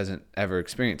someone that doesn't ever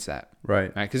experience that.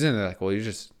 Right. Because then they're like, well,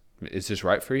 is this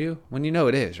right for you? When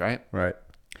it is, right? Right.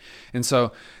 And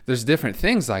so there's different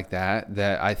things like that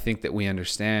I think that we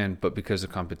understand, but because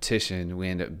of competition, we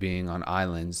end up being on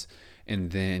islands.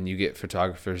 And then you get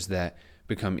photographers that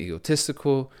become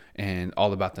egotistical and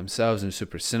all about themselves and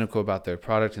super cynical about their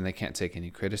product, and they can't take any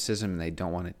criticism and they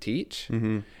don't want to teach.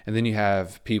 Mm-hmm. And then you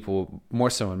have people, more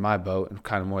so in my boat and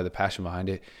kind of more the passion behind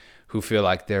it, who feel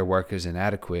like their work is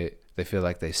inadequate. They feel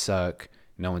like they suck.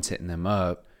 No one's hitting them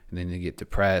up. And then you get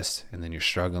depressed, and then you're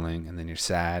struggling, and then you're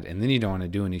sad, and then you don't want to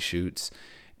do any shoots.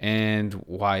 And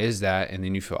why is that? And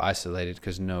then you feel isolated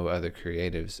because no other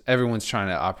creatives. Everyone's trying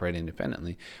to operate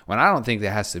independently. When I don't think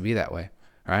that has to be that way,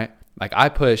 right? Like, I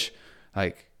push,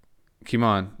 like,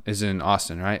 Kimon is in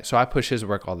Austin, right? So I push his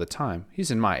work all the time. He's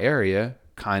in my area,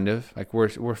 kind of. Like,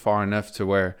 we're far enough to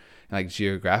where, like,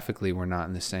 geographically we're not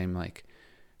in the same, like,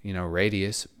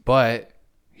 radius. But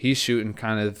he's shooting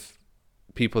kind of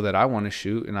people that I want to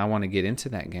shoot, and I want to get into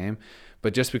that game.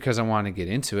 But just because I want to get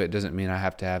into it doesn't mean I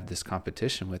have to have this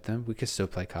competition with him. We could still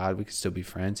play COD. We could still be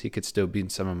friends. He could still be in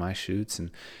some of my shoots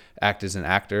and act as an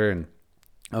actor and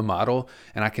a model,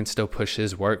 and I can still push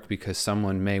his work because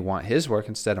someone may want his work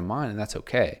instead of mine, and that's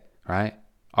okay, right?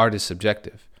 Art is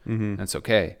subjective. That's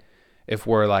okay. If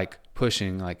we're like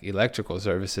pushing like electrical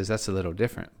services, that's a little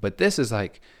different. But this is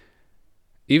like,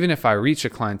 even if I reach a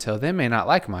clientele, they may not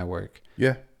like my work.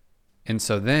 Yeah. And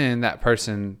so then that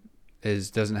person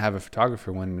doesn't have a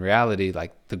photographer, when in reality,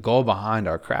 like the goal behind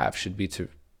our craft should be to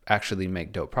actually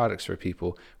make dope products for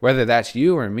people, whether that's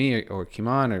you or me or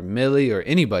Kimon or Millie or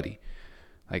anybody.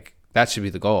 Like that should be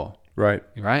the goal. Right.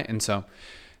 Right. And so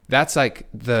that's like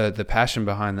the passion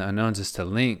behind the Unknowns, is to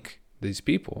link these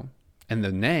people. And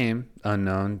the name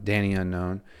Unknown, Danny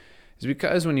Unknown, is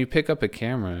because when you pick up a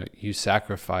camera, you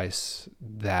sacrifice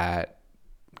that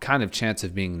kind of chance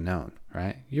of being known,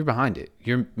 right? You're behind it.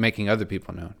 You're making other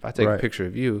people known. If I take a picture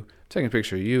of you, I'm taking a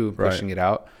picture of you, pushing it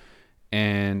out.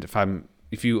 And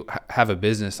if you have a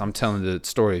business, I'm telling the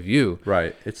story of you.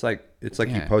 Right. It's like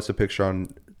you post a picture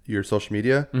on your social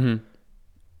media.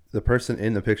 The person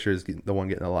in the picture is the one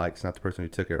getting the likes, not the person who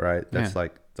took it, right? That's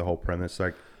like the whole premise.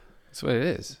 Like, that's what it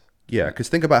is. Yeah, because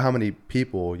think about how many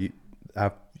people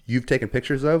you've taken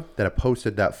pictures of that have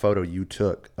posted that photo you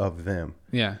took of them.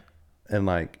 Yeah. And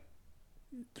like,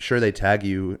 sure, they tag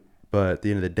you, but at the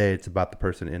end of the day, it's about the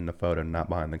person in the photo, not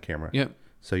behind the camera. Yep.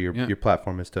 So your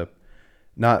platform is to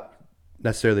not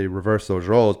necessarily reverse those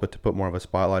roles, but to put more of a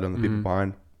spotlight on the people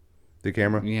behind the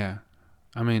camera. Yeah.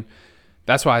 I mean,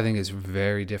 that's why I think it's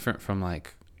very different from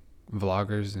like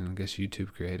vloggers and I guess YouTube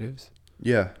creatives.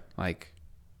 Yeah. Like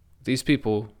these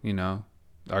people, you know,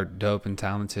 are dope and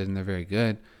talented and they're very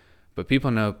good, but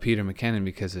people know Peter McKinnon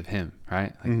because of him,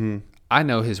 right? Like, I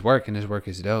know his work and his work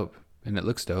is dope and it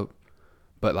looks dope,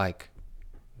 but like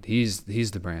he's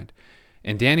the brand.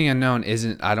 And Danny Unknown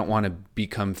isn't, I don't want to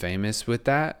become famous with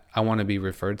that. I want to be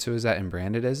referred to as that and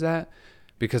branded as that,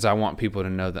 because I want people to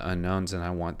know the Unknowns, and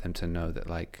I want them to know that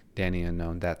like Danny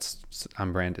Unknown,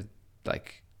 I'm branded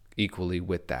like equally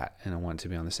with that, and I want to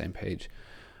be on the same page.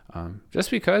 Just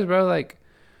because, bro, like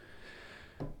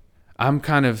I'm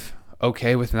kind of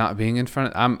okay with not being in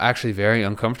front. I'm actually very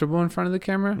uncomfortable in front of the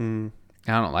camera.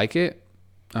 I don't like it.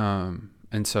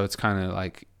 And so it's kind of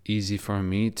like easy for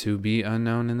me to be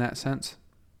unknown in that sense.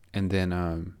 And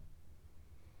then,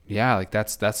 yeah, like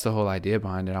that's the whole idea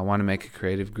behind it. I want to make a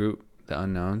creative group, the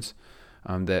Unknowns,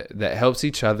 that helps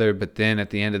each other, but then at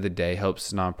the end of the day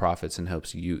helps nonprofits and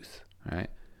helps youth, right?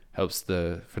 Helps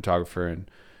the photographer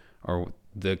or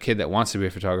the kid that wants to be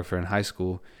a photographer in high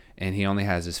school, and he only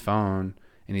has his phone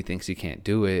and he thinks he can't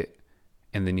do it.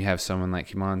 And then you have someone like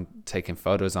Kimon taking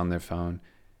photos on their phone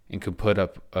and could put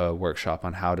up a workshop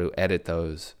on how to edit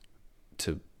those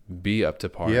to be up to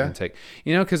par. Yeah. And take,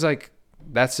 cause like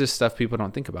that's just stuff people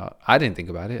don't think about. I didn't think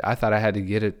about it. I thought I had to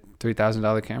get a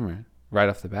 $3,000 camera right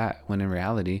off the bat, when in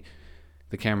reality,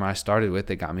 the camera I started with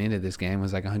that got me into this game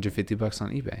was like $150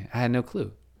 on eBay. I had no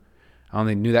clue. I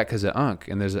only knew that because of Unk.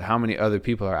 And there's how many other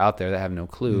people are out there that have no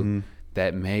clue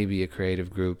that may be a creative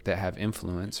group that have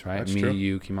influence, right? That's Me, true.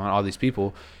 You, Kimon, all these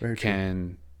people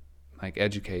can like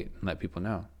educate and let people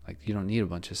know. Like you don't need a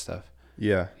bunch of stuff.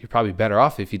 Yeah. You're probably better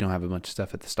off if you don't have a bunch of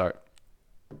stuff at the start.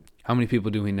 How many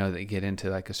people do we know that get into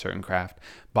like a certain craft,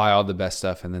 buy all the best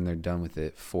stuff, and then they're done with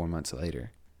it 4 months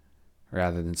later,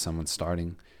 rather than someone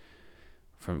starting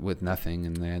with nothing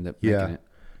and they end up making it?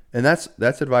 And that's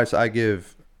advice I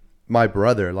give my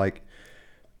brother. Like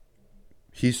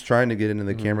he's trying to get into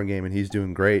the camera game and he's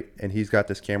doing great, and he's got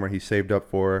this camera he saved up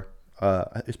for.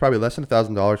 It's probably less than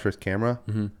 $1,000 for his camera.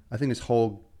 I think his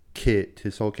whole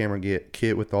camera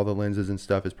kit with all the lenses and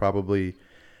stuff is probably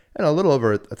a little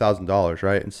over $1,000,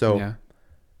 right? And so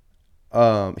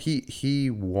he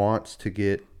wants to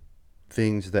get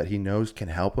things that he knows can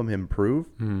help him improve.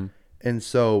 And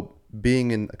so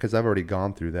because I've already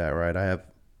gone through that, right? I have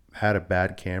had a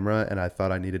bad camera and I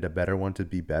thought I needed a better one to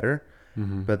be better,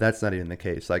 but that's not even the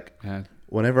case. Like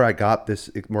whenever I got this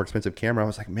more expensive camera, I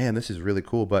was like, man, this is really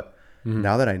cool. But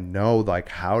now that I know like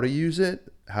how to use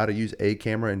a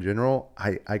camera in general,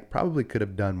 I probably could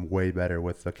have done way better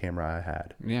with the camera I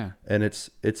had. Yeah. And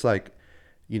it's like,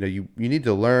 you need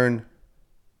to learn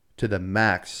to the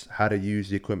max how to use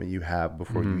the equipment you have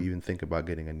before you even think about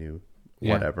getting a new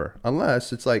whatever.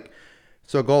 Unless it's like,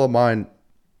 so a goal of mine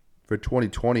for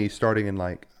 2020, starting in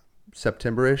like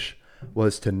September-ish,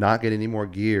 was to not get any more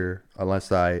gear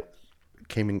unless I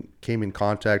came in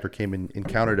contact or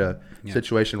encountered a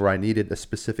situation where I needed a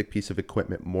specific piece of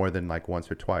equipment more than like once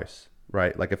or twice,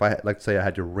 right? Like if let's say I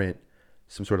had to rent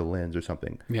some sort of lens or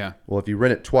something. Yeah. Well, if you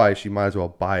rent it twice, you might as well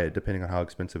buy it, depending on how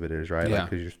expensive it is, right? Yeah. Like,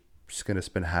 because you're just gonna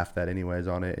spend half that anyways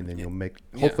on it, and then you'll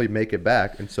hopefully make it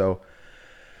back. And so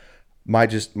my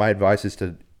advice is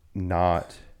to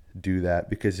not do that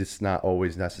because it's not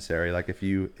always necessary. Like if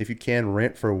you can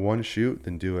rent for one shoot,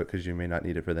 then do it because you may not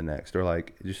need it for the next. Or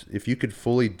like just if you could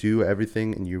fully do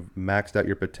everything and you've maxed out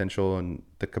your potential and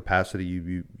the capacity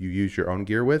you use your own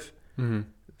gear with, Mm-hmm.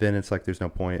 then it's like there's no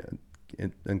point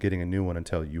in getting a new one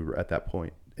until you're at that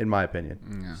point, in my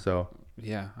opinion. Yeah. So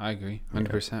Yeah, I agree.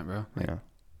 100%, bro. Like,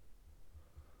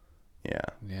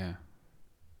 yeah.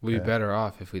 We'd be better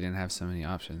off if we didn't have so many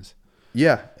options.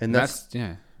 Yeah, and that's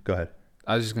yeah. Go ahead.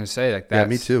 I was just gonna say like that. Yeah,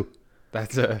 me too.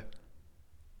 That's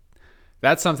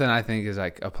something I think is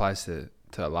like applies to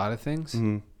a lot of things.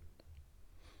 Mm-hmm.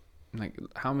 Like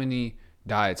how many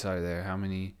diets are there? How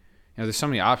many? There's so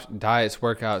many diets,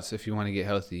 workouts if you want to get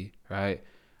healthy, right?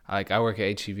 Like I work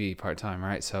at HEB part time,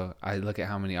 right? So I look at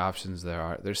how many options there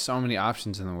are. There's so many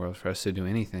options in the world for us to do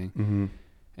anything. Mm-hmm.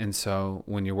 And so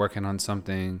when you're working on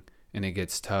something and it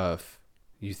gets tough,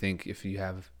 you think if you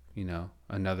have,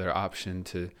 another option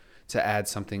to add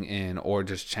something in or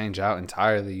just change out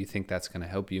entirely, you think that's going to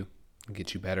help you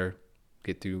get you better,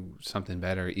 get through something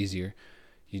better, easier.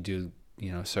 You do,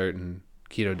 certain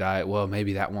keto diet. Well,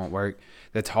 maybe that won't work.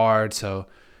 That's hard. So,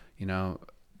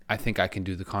 I think I can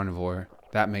do the carnivore.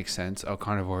 That makes sense. Oh,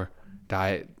 carnivore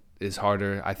diet is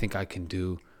harder. I think I can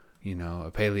do, a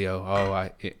paleo. Oh,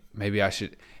 maybe I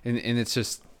should. And it's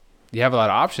just, you have a lot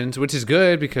of options, which is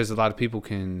good because a lot of people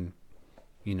can,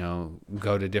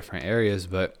 go to different areas.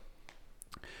 But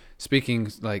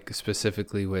speaking like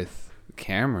specifically with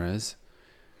cameras,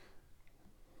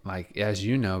 like, as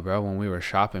you know, bro, when we were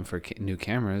shopping for new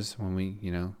cameras, when we,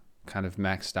 kind of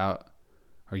maxed out,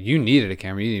 or you needed a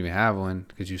camera, you didn't even have one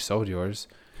because you sold yours.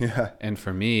 Yeah. And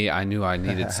for me, I knew I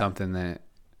needed something that,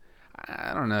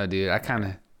 I don't know, dude. I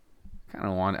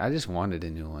I just wanted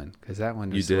a new one because that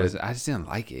one I just didn't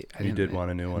like it. You did want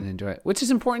a new one. I didn't enjoy it, which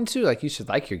is important too. Like you should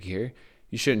like your gear.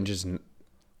 You shouldn't just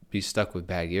be stuck with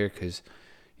bad gear because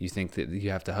you think that you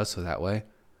have to hustle that way.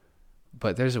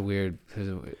 But there's a weird.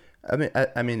 I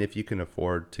mean, if you can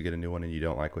afford to get a new one and you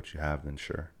don't like what you have, then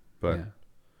sure. But yeah.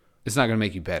 It's not gonna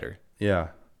make you better. Yeah,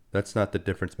 that's not the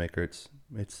difference maker. It's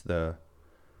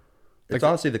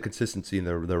honestly the consistency and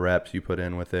the reps you put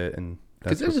in with it, and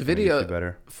because there's a video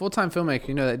better. Full-time filmmaker.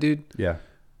 You know that dude? Yeah.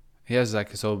 He has like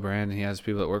his old brand, and he has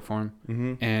people that work for him.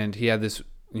 Mm-hmm. And he had this,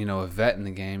 a vet in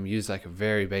the game use like a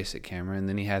very basic camera, and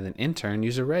then he had an intern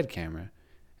use a red camera.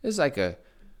 It was like a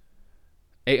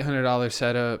 $800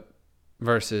 setup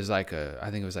versus I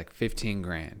think it was like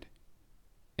 $15,000.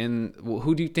 And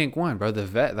who do you think won, bro? The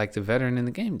vet, like the veteran in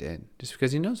the game did, just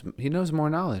because he knows more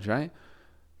knowledge, right?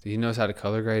 He knows how to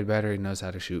color grade better. He knows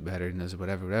how to shoot better. He knows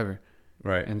whatever.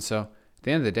 Right. And so at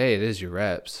the end of the day, it is your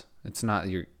reps. It's not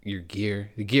your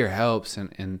gear. The gear helps,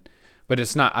 but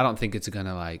it's not. I don't think it's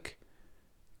gonna like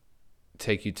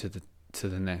take you to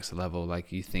the next level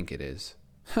like you think it is.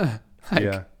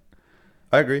 Yeah,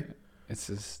 I agree. It's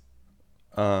just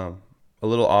a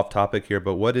little off topic here,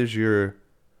 but what is your?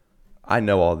 I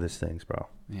know all these things, bro.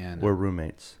 Yeah, we're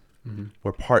roommates. Mm-hmm.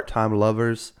 We're part-time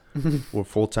lovers. We're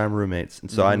full-time roommates,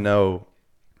 and so I know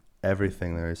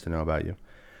everything there is to know about you.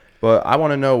 But I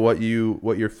want to know what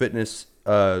your fitness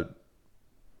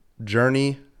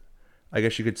journey, I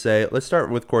guess you could say. Let's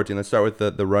start with quarantine. Let's start with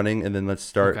the running, and then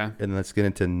let's get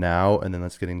into now, and then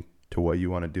let's get into what you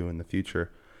want to do in the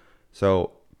future.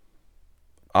 So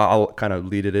I'll kind of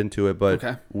lead it into it, but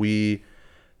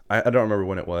I don't remember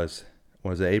when it was.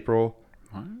 Was it April?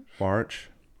 March?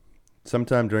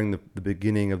 Sometime during the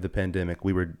beginning of the pandemic,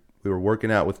 we were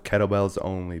working out with kettlebells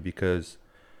only because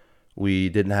we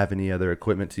didn't have any other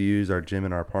equipment to use. Our gym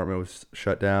in our apartment was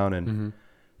shut down, and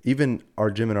even our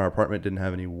gym in our apartment didn't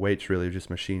have any weights really, just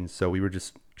machines. So we were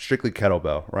just strictly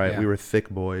kettlebell, right? Yeah. We were thick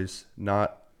boys,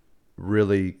 not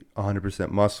really 100%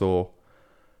 muscle.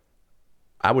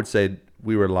 I would say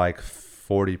we were like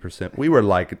 40%. We were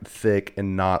like thick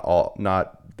and not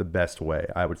the best way,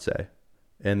 I would say.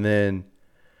 And then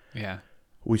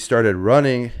we started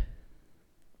running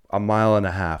a mile and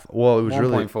a half. Well, it was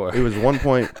 1.4. It was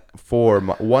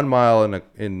 1.4, 1 mile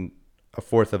in a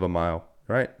fourth of a mile,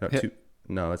 right? No,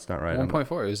 no, that's not right.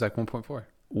 1.4. It was like 1.4.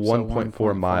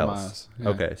 1.4 miles. Yeah.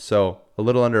 Okay, so a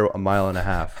little under a mile and a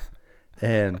half.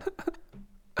 And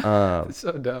it's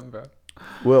so dumb, bro.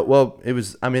 Well, it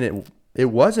was. I mean, it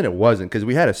wasn't because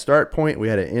we had a start point, we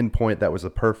had an end point that was a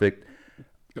perfect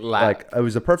lap. Like it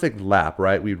was a perfect lap,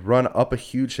 right? We'd run up a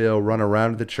huge hill, run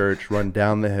around the church, run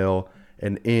down the hill,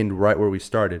 and end right where we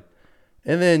started.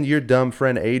 And then your dumb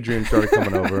friend Adrian started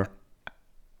coming over.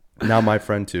 Now my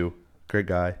friend too, great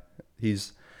guy.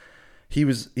 He's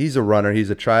a runner. He's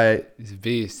a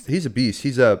beast. He's a beast.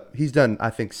 He's done I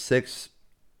think 6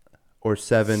 or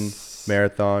 7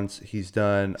 marathons. He's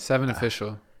done 7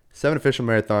 official. 7 official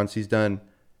marathons. He's done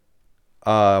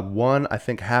one, I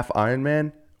think, half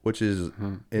Ironman, which is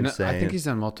insane. No, I think he's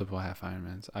done multiple half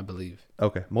Ironmans, I believe.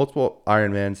 Okay, multiple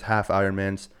Ironmans, half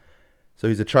Ironmans. So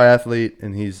he's a triathlete,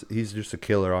 and he's just a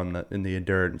killer in the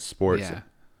endurance sports. Yeah.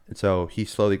 And so he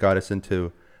slowly got us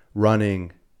into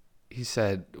running. He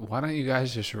said, "Why don't you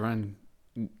guys just run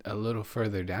a little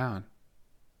further down?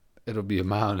 It'll be 1.5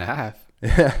 miles."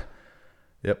 Yeah.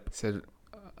 Yep. He said,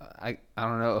 I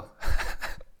don't know.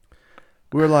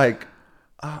 We were like,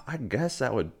 I guess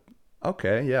that would.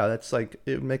 Okay, yeah, that's like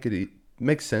it would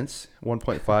makes sense.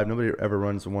 1.5. Nobody ever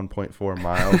runs 1.4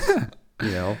 miles.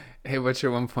 You know. Hey, what's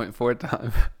your 1.4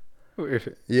 time?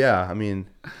 Weird. Yeah, I mean,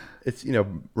 it's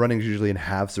running's usually in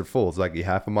halves or fulls. Like a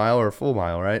half a mile or a full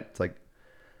mile, right? It's like,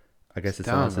 I guess it's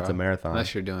dumb, unless it's a bro. marathon.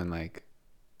 Unless you're doing like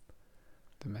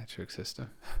the metric system.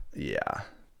 Yeah,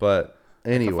 but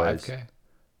anyways, Like a 5K.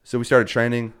 So we started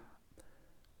training.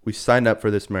 We signed up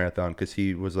for this marathon because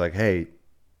he was like, "Hey,"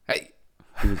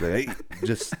 he was like, "Hey,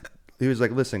 he was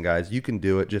like, listen, guys, you can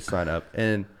do it. Just sign up."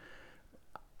 And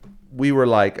we were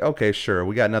like, "Okay, sure.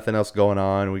 We got nothing else going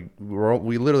on.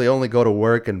 We literally only go to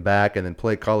work and back, and then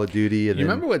play Call of Duty." And You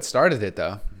remember what started it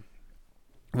though?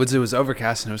 It was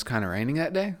overcast and it was kind of raining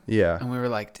that day. Yeah. And we were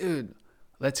like, dude,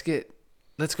 let's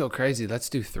go crazy. Let's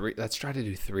try to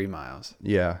do 3 miles.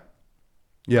 Yeah.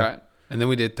 Yeah. Right? And then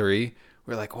we did 3.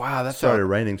 We were like, wow, that started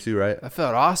raining too, right? That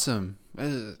felt awesome.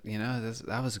 That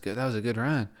was good. That was a good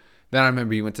run. Then I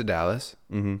remember you went to Dallas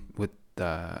with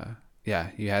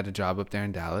you had a job up there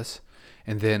in Dallas,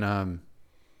 and then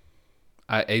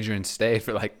Adrian stayed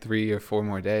for like 3 or 4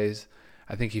 more days.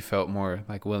 I think he felt more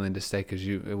like willing to stay because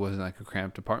it wasn't like a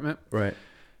cramped apartment, right?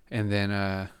 And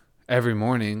then every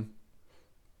morning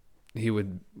he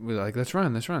would be like, let's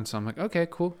run. So I'm like, okay,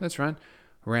 cool, let's run.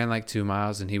 Ran like 2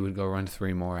 miles, and he would go run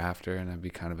 3 more after, and I'd be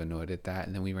kind of annoyed at that.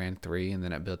 And then we ran 3, and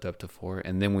then it built up to 4.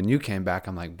 And then when you came back,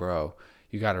 I'm like, bro,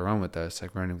 you got to run with us.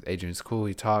 Like, running with Adrian's cool.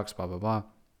 He talks, blah, blah, blah.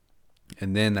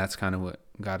 And then that's kind of what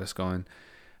got us going.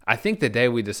 I think the day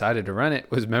we decided to run it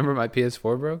was, remember my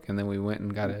PS4 broke, and then we went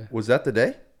and got a... Was that the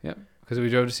day? Yeah, because we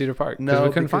drove to Cedar Park. No, we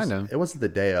couldn't find him. It wasn't the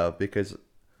day of, because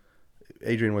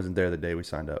Adrian wasn't there the day we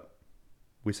signed up.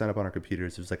 We signed up on our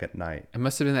computers. It was like at night. It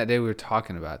must have been that day we were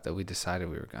talking about that we decided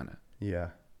we were gonna. Yeah.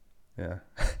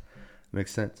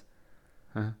 Makes sense.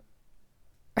 Huh?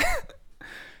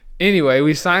 Anyway,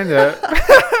 we signed up.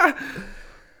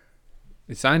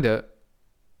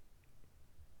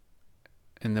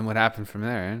 And then what happened from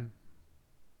there?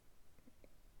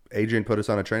 Adrian put us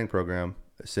on a training program.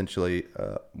 Essentially,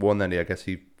 one that I guess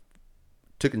he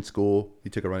took in school.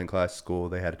 He took a running class at school.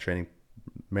 They had a training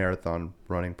marathon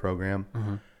running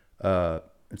program. And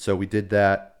so we did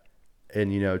that.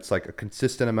 And, it's like a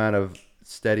consistent amount of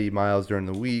steady miles during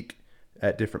the week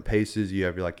at different paces. You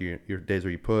have your days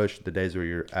where you push, the days where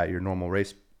you're at your normal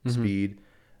race speed.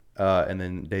 And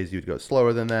then days you would go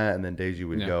slower than that. And then days you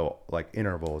would go like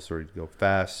intervals, or you'd go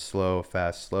fast, slow,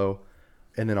 fast, slow.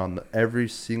 And then on every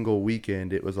single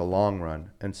weekend, it was a long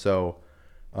run. And so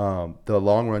the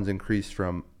long runs increased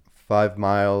from 5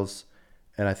 miles.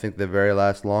 And I think the very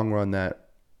last long run that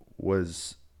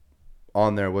was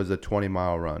on there was a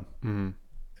 20-mile run.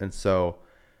 And so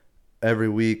every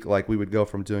week, like, we would go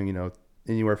from doing,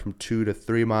 anywhere from 2 to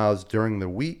 3 miles during the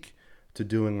week to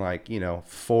doing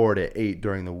 4 to 8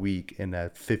 during the week, and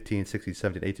 15, 16,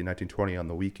 17, 18, 19, 20 on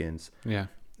the weekends. Yeah.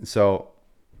 So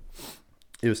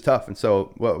it was tough. And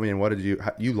so, what did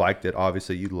you liked it?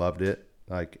 Obviously you loved it.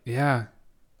 Yeah,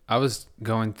 I was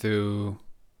going through,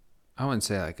 I wouldn't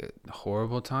say like a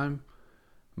horrible time,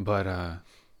 but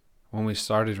when we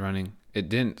started running, it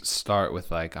didn't start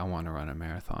with like, I want to run a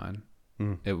marathon.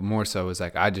 It more so was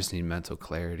like, I just need mental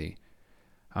clarity.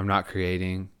 I'm not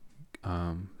creating.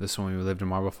 This one, we lived in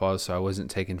Marble Falls, so I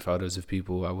wasn't taking photos of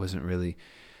people. I wasn't really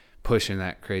pushing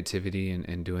that creativity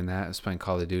and doing that. I was playing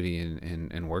Call of Duty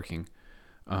and working.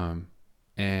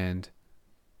 And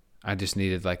I just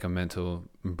needed like a mental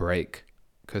break,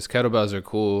 because kettlebells are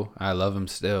cool. I love them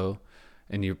still.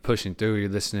 And you're pushing through, you're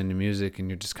listening to music, and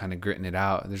you're just kind of gritting it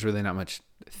out. There's really not much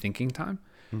thinking time.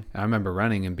 And I remember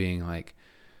running and being like,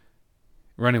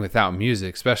 running without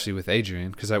music, especially with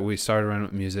Adrian, because we started running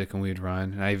with music and we'd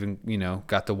run. And I even,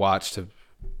 got the watch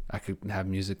I could have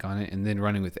music on it. And then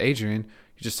running with Adrian,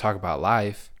 you just talk about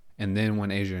life. And then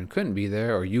when Adrian couldn't be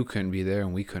there, or you couldn't be there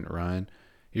and we couldn't run,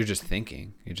 you're just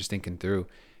thinking through.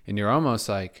 And you're almost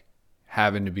like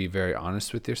having to be very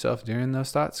honest with yourself during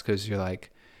those thoughts, because you're like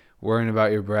worrying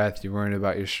about your breath, you're worrying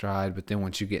about your stride. But then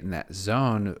once you get in that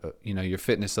zone, your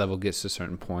fitness level gets to a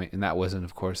certain point. And that wasn't,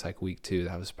 of course, like week 2.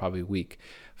 That was probably week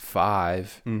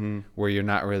 5, where you're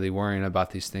not really worrying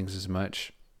about these things as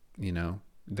much.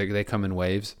 They come in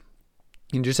waves.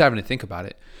 And just having to think about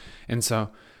it. And so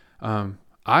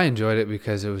I enjoyed it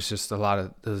because it was just a lot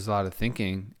of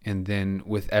thinking. And then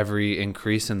with every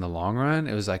increase in the long run,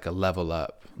 it was like a level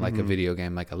up, like a video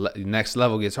game, like next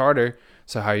level gets harder.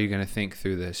 So how are you going to think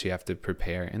through this? You have to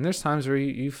prepare. And there's times where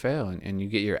you fail and you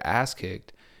get your ass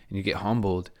kicked and you get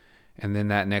humbled. And then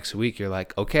that next week you're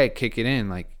like, okay, kick it in.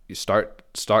 Like you start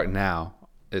now.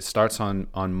 It starts on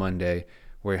Monday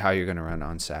where how you're going to run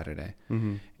on Saturday.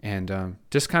 And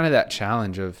just kind of that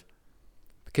challenge of,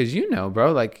 because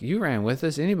bro, like you ran with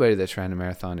us, anybody that's ran a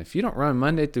marathon, if you don't run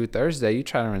Monday through Thursday, you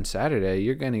try to run Saturday,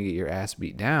 you're going to get your ass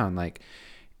beat down. Like,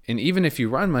 and even if you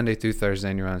run Monday through Thursday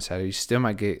and you run on Saturday, you still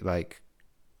might get like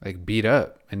beat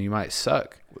up and you might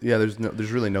suck. Yeah,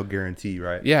 there's really no guarantee,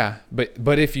 right? Yeah,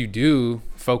 but if you do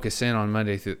focus in on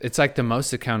Monday through, it's like the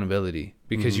most accountability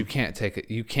because you can take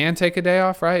a day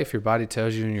off, right? If your body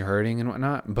tells you and you're hurting and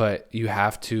whatnot, but you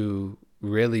have to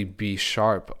really be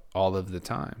sharp all of the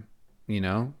time,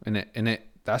 and it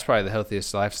that's probably the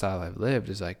healthiest lifestyle I've lived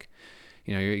is like,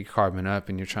 you're carbing up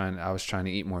and I was trying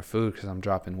to eat more food because I'm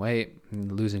dropping weight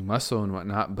and losing muscle and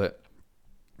whatnot. But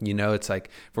it's like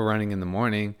if we're running in the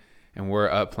morning and we're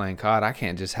up playing COD, I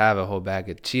can't just have a whole bag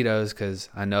of Cheetos because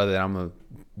I know that I'm going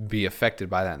to be affected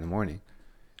by that in the morning.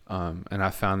 And I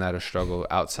found that a struggle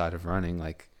outside of running.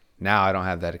 Like now I don't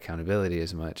have that accountability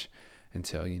as much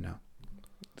until,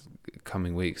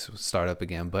 coming weeks will start up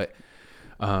again. But,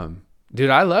 dude,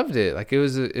 I loved it. Like it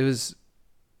was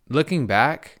looking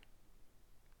back,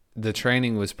 the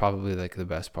training was probably like the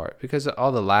best part because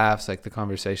all the laughs, like the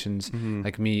conversations,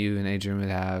 like me, you and Adrian would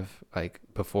have like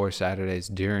before Saturdays,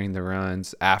 during the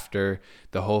runs, after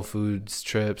the Whole Foods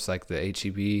trips, like the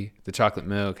HEB, the chocolate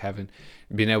milk,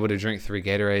 being able to drink 3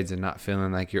 Gatorades and not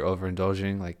feeling like you're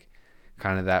overindulging, like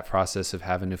kind of that process of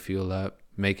having to fuel up,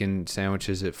 making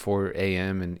sandwiches at 4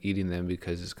 a.m. and eating them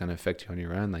because it's going to affect you on your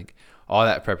run. Like all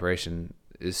that preparation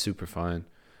is super fun.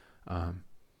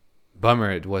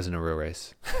 Bummer it wasn't a real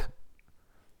race.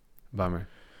 Bummer.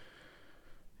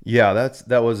 Yeah,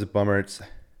 that was a bummer. It's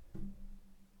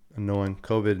annoying.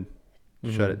 COVID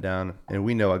shut it down. And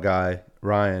we know a guy,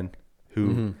 Ryan,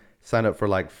 who signed up for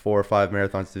like 4 or 5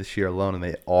 marathons this year alone, and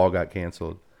they all got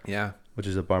canceled. Yeah. Which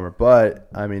is a bummer. But,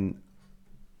 I mean,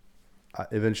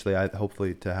 eventually I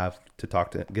hopefully get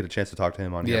a chance to talk to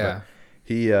him on here. Yeah. But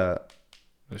he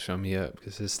He'll show me up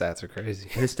because his stats are crazy.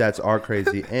 His stats are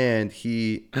crazy. And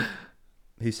he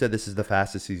said this is the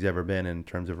fastest he's ever been in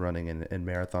terms of running in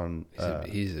marathon.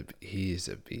 He's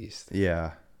a beast.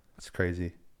 Yeah, it's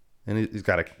crazy. And he's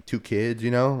got 2 kids,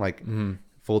 like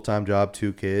full-time job,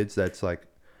 2 kids. That's like,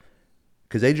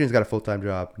 because Adrian's got a full-time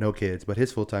job, no kids, but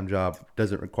his full-time job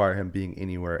doesn't require him being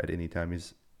anywhere at any time.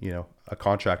 He's, a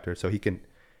contractor, so he can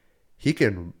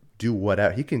do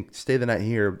whatever. He can stay the night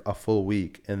here a full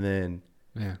week and then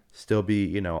still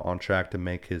be, on track to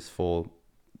make his full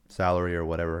salary or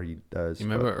whatever he does. You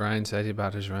remember what Ryan said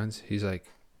about his runs? He's like,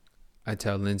 I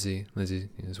tell Lindsay,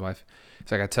 his wife,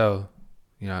 it's like I tell,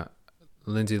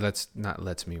 Lindsay lets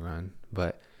me run,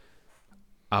 but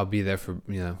I'll be there for,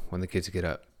 when the kids get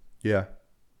up. Yeah.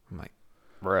 I'm like,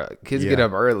 bruh, kids get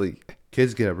up early.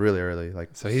 Kids get up really early. Like,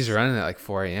 so he's running at like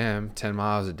 4 a.m., 10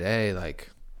 miles a day, like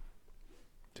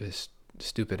just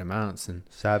stupid amounts and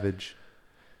savage.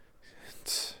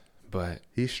 But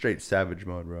he's straight savage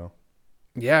mode, bro.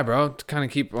 Yeah, bro. To kind of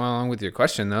keep along with your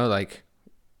question though, like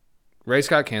race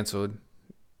got canceled.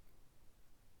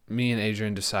 Me and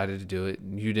Adrian decided to do it.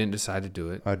 You didn't decide to do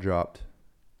it. I dropped.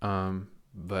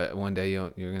 But one day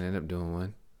you're gonna end up doing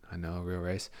one. I know, a real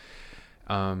race.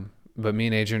 But me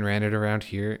and Adrian ran it around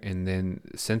here, and then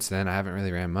since then I haven't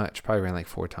really ran much. Probably ran like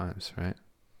 4 times, right?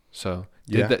 So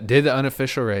did the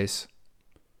unofficial race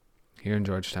here in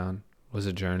Georgetown. Was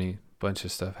a journey. Bunch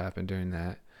of stuff happened during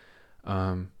that.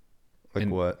 Like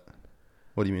what?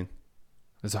 What do you mean?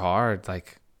 It's hard.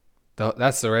 Like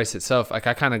that's the race itself. Like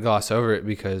I kind of gloss over it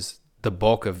because the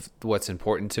bulk of what's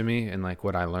important to me and like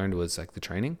what I learned was like the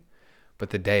training.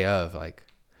 But the day of, like,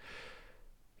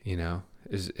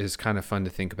 is kind of fun to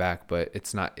think back, but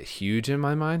it's not huge in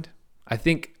my mind. I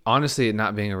think honestly, it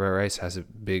not being a real race has a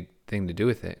big thing to do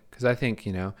with it. Because I think,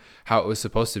 how it was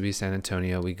supposed to be San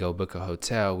Antonio, we go book a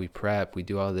hotel, we prep, we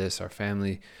do all this, our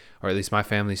family, or at least my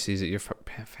family sees it. Your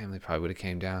family probably would have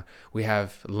came down. We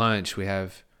have lunch, we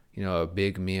have, a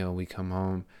big meal, we come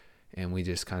home and we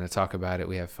just kind of talk about it.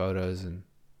 We have photos and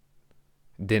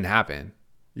it didn't happen.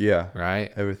 Yeah.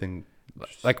 Right? Everything.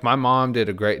 Like my mom did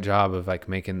a great job of like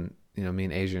making, me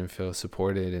and Adrian feel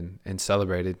supported and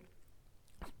celebrated.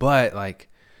 But like,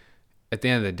 at the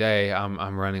end of the day,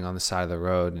 I'm running on the side of the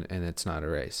road and it's not a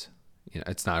race.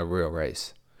 It's not a real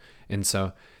race. And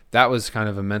so that was kind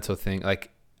of a mental thing.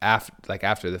 Like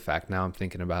after the fact, now I'm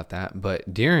thinking about that.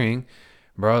 But during,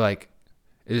 bro, like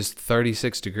it was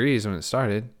 36 degrees when it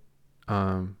started.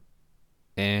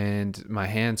 And my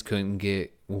hands couldn't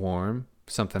get warm,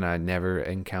 something I'd never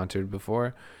encountered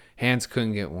before. Hands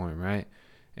couldn't get warm, right?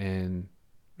 And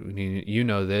you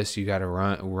know this, you got to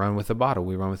run with a bottle.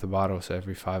 We run with a bottle, so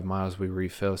every 5 miles we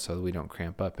refill so that we don't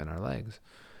cramp up in our legs.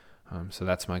 So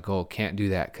that's my goal. Can't do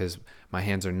that because my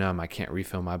hands are numb. I can't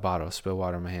refill my bottle, spill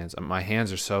water on my hands. My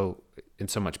hands are so in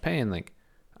so much pain, like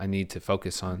I need to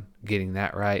focus on getting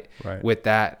that right. With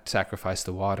that, sacrifice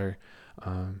the water.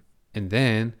 And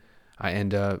then I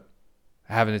end up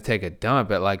having to take a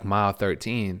dump at like mile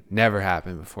 13. Never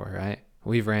happened before, right?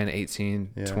 We've ran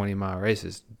 18, 20-mile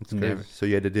races. Never. So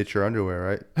you had to ditch your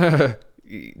underwear, right?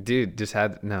 Dude,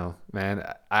 no,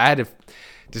 man. I had to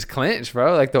just clench,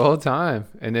 bro, like the whole time.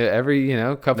 And every,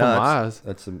 couple miles.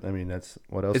 That's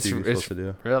what else are you supposed to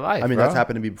do? Real life, bro. That's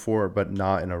happened to me before, but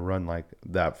not in a run like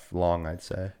that long, I'd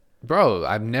say. Bro,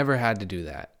 I've never had to do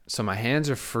that. So my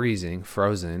hands are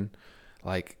frozen,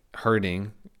 like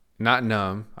hurting, not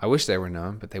numb. I wish they were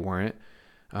numb, but they weren't.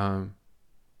 Having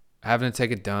to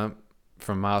take a dump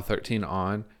from mile 13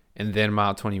 on, and then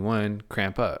mile 21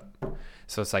 cramp up.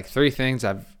 So it's like 3 things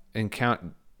I've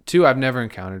encountered. 2 I've never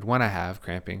encountered. 1 I have,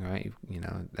 cramping, right?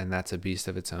 And that's a beast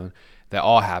of its own. They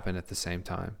all happen at the same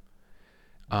time.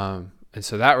 And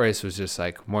so that race was just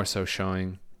like more so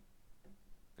showing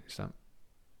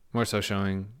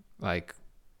like,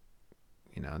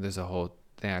 there's a whole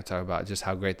thing I talk about just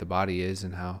how great the body is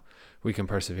and how we can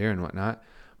persevere and whatnot.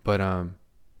 But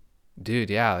dude,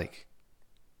 yeah, like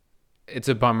it's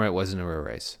a bummer it wasn't a real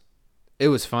race. It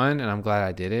was fun and I'm glad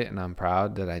I did it and I'm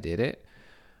proud that I did it.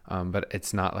 But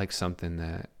it's not like something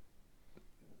that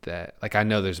like I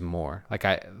know there's more. Like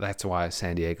that's why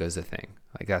San Diego is a thing.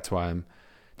 Like that's why I'm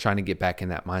trying to get back in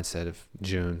that mindset of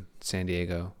June, San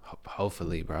Diego.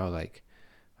 Hopefully, bro. Like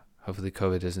hopefully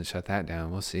COVID doesn't shut that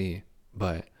down. We'll see.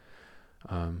 But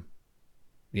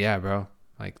yeah, bro.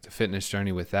 Like the fitness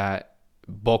journey with that,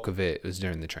 bulk of it was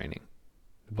during the training.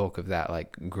 The bulk of that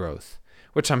like growth,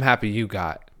 which I'm happy you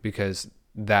got, because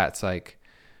that's like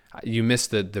you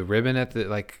missed the ribbon at the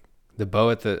like the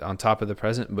bow at the on top of the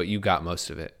present, but you got most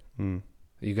of it.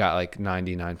 You got like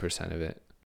 99% of it.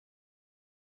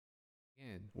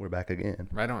 We're back again.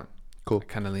 Right on. Cool. I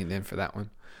kind of leaned in for that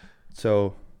one.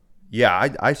 So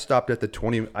yeah, I stopped at the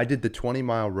 20. I did the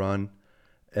 20-mile run,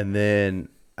 and then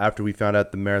after we found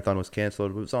out the marathon was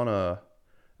canceled,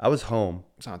 I was home.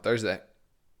 It's on Thursday.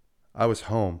 I was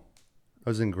home. I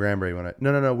was in Granbury when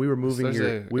No. We were moving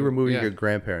your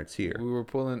grandparents here. We were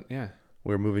pulling, yeah.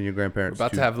 We were moving your grandparents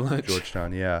about to have lunch.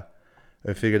 Georgetown, yeah.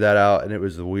 I figured that out, and it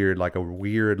was a weird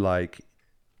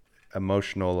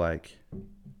emotional like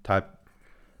type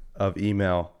of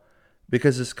email,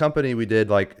 because this company we did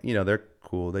they're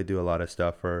cool. They do a lot of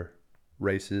stuff for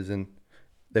races and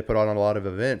they put on a lot of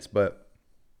events, but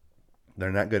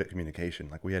they're not good at communication.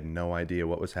 Like we had no idea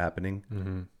what was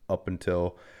happening up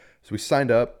until, so we signed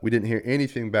up. We didn't hear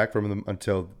anything back from them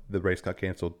until the race got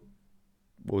canceled.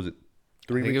 What was it?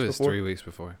 3 weeks before? I think it was 3 weeks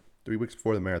before. 3 weeks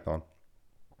before the marathon.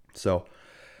 So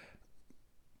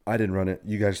I didn't run it.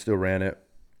 You guys still ran it.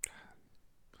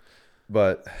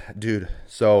 But dude,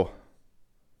 so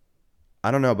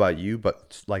I don't know about you,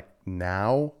 but like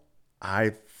now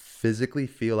I physically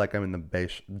feel like I'm in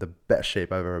the best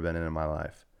shape I've ever been in my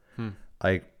life.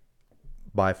 Like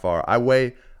by far. I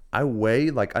weigh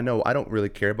like, I know I don't really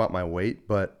care about my weight,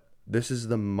 but this is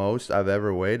the most I've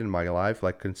ever weighed in my life,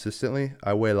 like consistently.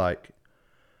 I weigh like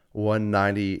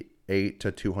 198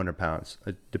 to 200 pounds.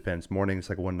 It depends. Morning it's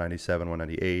like 197,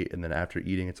 198, and then after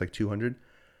eating it's like 200.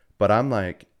 But I'm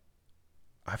like,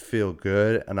 I feel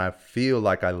good and I feel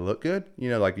like I look good.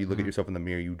 Like you look at yourself in the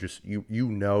mirror, you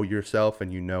know yourself,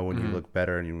 and you know when you look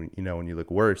better, and you know when you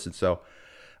look worse. And so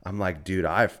I'm like, dude,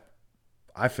 I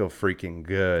feel freaking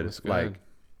good. That's good. Like,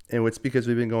 and it's because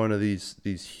we've been going to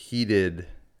these heated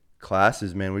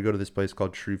classes, man. We go to this place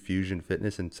called True Fusion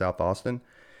Fitness in South Austin.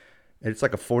 And it's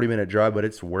like a 40-minute drive, but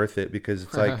it's worth it because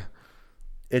it's like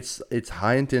it's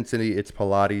high intensity, it's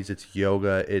Pilates, it's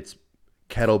yoga, it's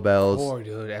kettlebells. Core,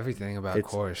 dude. Everything about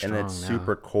core is strong, and it's now.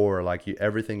 super core. Like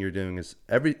everything you're doing is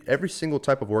every single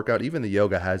type of workout, even the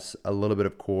yoga has a little bit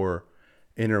of core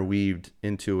interweaved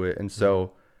into it. And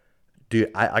so,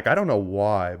 dude, I don't know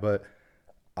why, but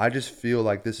I just feel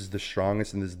like this is the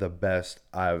strongest and this is the best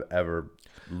I've ever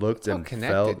looked and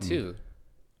connected felt. Too.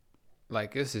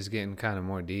 Like this is getting kind of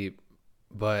more deep,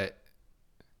 but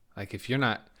like if you're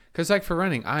not, because like for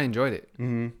running, I enjoyed it,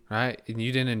 right? And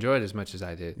you didn't enjoy it as much as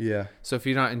I did. Yeah. So if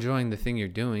you're not enjoying the thing you're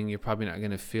doing, you're probably not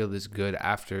going to feel as good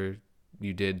after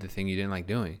you did the thing you didn't like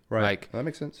doing. Right. Like, That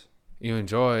makes sense. you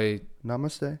enjoy,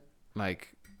 Namaste.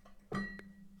 like,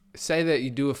 say that you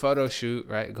do a photo shoot,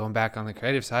 right? Going back on the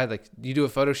creative side, like, you do a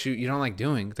photo shoot you don't like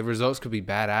doing. The results could be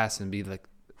badass and be like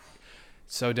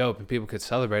so dope, and people could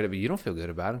celebrate it, but you don't feel good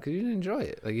about it because you didn't enjoy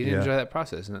it. Like, you didn't enjoy that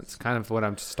process, and that's kind of what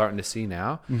I'm starting to see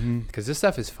now. Because this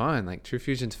stuff is fun. Like, True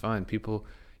Fusion's fun. People,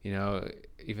 you know,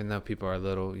 even though people are a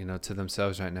little, you know, to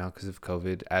themselves right now because of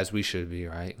COVID, as we should be,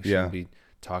 right? We shouldn't be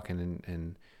talking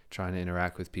and trying to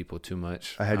interact with people too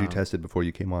much. I had you tested before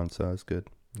you came on, so that's good.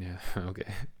 Yeah. Okay.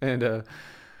 And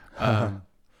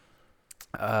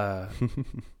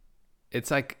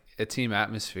it's like a team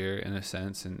atmosphere in a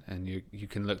sense, and you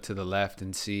can look to the left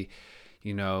and see,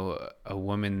 you know, a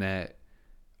woman that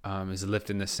is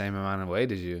lifting the same amount of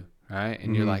weight as you, right?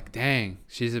 And you're like, dang,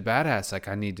 she's a badass. Like,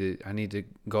 I need to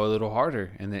go a little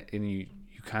harder, and you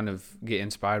kind of get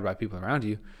inspired by people around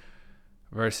you,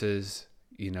 versus,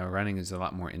 you know, running is a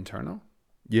lot more internal.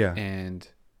 Yeah. And,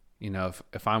 you know,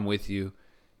 if I'm with you,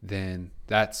 then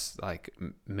that's like,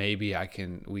 maybe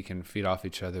we can feed off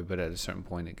each other, but at a certain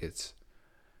point it gets,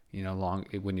 you know, long.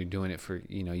 When you're doing it for,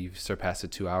 you know, you've surpassed the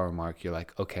 2-hour mark, you're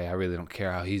like, okay, I really don't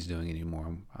care how he's doing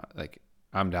anymore.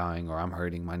 I'm dying, or I'm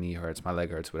hurting, my knee hurts, my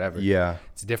leg hurts, whatever. Yeah.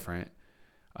 It's different.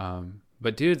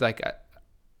 But dude, like,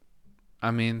 I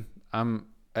mean,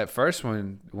 at first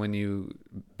when you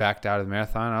backed out of the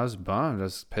marathon, I was bummed. I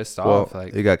was pissed off.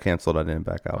 Like, it got canceled. I didn't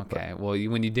back out. Okay. Well,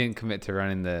 when you didn't commit to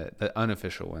running the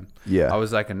unofficial one, Yeah. I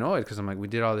was like annoyed because I'm like, we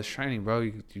did all this training, bro.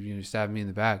 You stabbed me in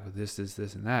the back with this,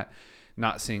 and that.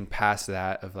 Not seeing past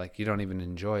that of like, you don't even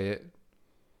enjoy it.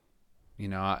 You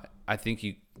know, I think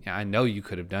I know you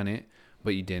could have done it,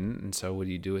 but you didn't. And so what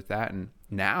do you do with that? And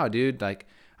now, dude, like,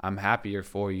 I'm happier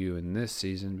for you in this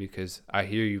season because I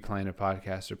hear you playing a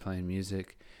podcast or playing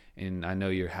music, and I know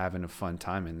you're having a fun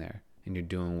time in there and you're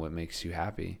doing what makes you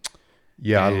happy.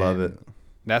 Yeah, And I love it.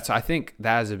 I think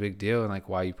that is a big deal, and like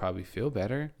why you probably feel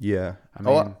better. Yeah. I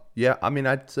mean, yeah. I mean,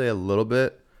 I'd say a little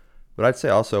bit, but I'd say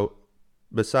also,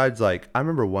 besides, like, I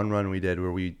remember one run we did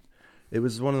where it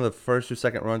was one of the first or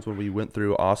second runs when we went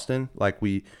through Austin. Like,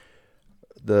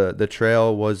 the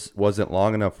trail wasn't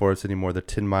long enough for us anymore. The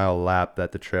 10-mile lap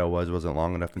that the trail wasn't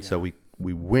long enough. And so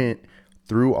we went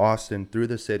through Austin, through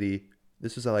the city.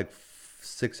 This was at like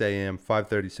 6 a.m.,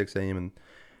 5:30, 6 a.m. and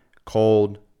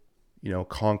cold, you know,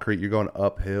 concrete. You're going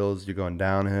up hills, you're going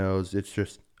down hills. It's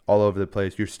just all over the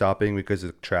place. You're stopping because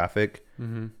of traffic.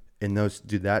 Mm-hmm. And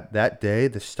that day,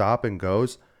 the stop and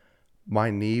goes,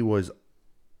 my knee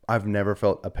I've never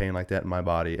felt a pain like that in my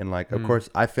body. And like, of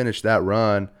course, I finished that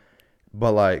run,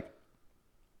 but like,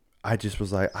 I just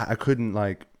was like, I couldn't,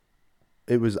 like,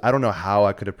 I don't know how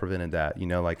I could have prevented that, you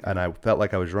know, like, and I felt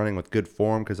like I was running with good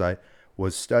form because I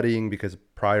was studying, because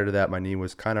prior to that, my knee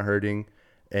was kind of hurting.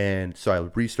 And so I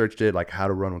researched it, like how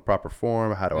to run with proper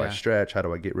form. How do I stretch? How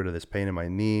do I get rid of this pain in my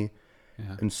knee?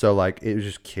 Yeah. And so like, it was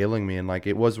just killing me. And like,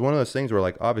 it was one of those things where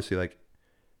like, obviously like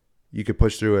you could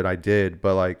push through it. I did,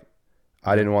 but like,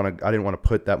 I didn't want to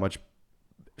put that much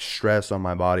stress on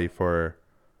my body for,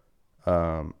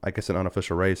 I guess, an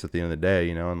unofficial race at the end of the day,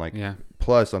 you know? And like,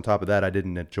 plus on top of that, I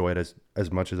didn't enjoy it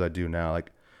as much as I do now.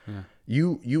 Like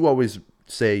you always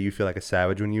say you feel like a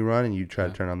savage when you run, and you try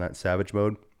to turn on that savage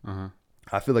mode. Uh-huh.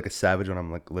 I feel like a savage when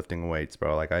I'm like lifting weights,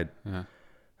 bro. Like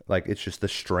like it's just the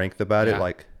strength about it.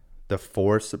 Like the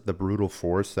force, the brutal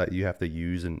force that you have to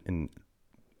use and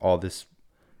all this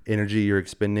energy you're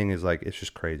expending is like, it's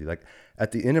just crazy. Like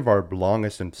at the end of our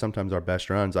longest and sometimes our best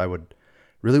runs, I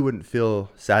wouldn't feel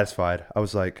satisfied. I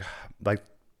was like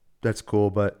that's cool,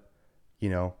 but you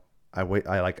know, I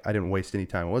didn't waste any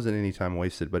time. It wasn't any time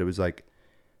wasted, but it was like,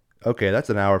 okay, that's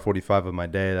an hour 45 of my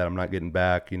day that I'm not getting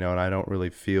back, you know, and I don't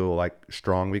really feel like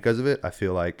strong because of it. I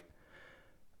feel like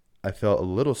I felt a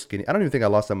little skinny. I don't even think I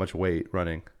lost that much weight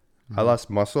running. Mm-hmm. I lost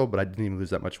muscle, but I didn't even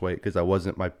lose that much weight because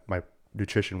my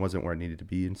nutrition wasn't where it needed to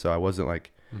be. And so I wasn't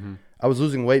like, I was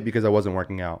losing weight because I wasn't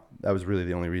working out. That was really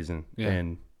the only reason. Yeah.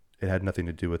 And it had nothing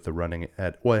to do with the running. It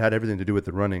had everything to do with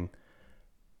the running,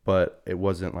 but it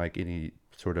wasn't like any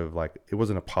sort of like, it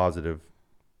wasn't a positive,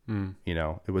 you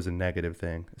know, it was a negative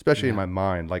thing, especially in my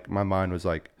mind. Like my mind was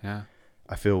like,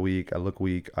 I feel weak. I look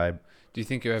weak. Do you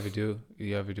think you ever do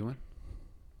one?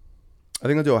 I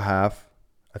think I'll do a half.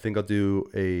 I think I'll do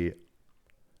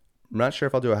I'm not sure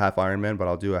if I'll do a half Ironman, but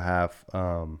I'll do a half,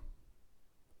 I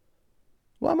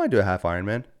might do a half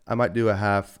Ironman. I might do a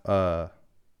half,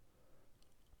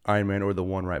 Ironman or the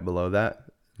one right below that.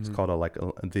 It's called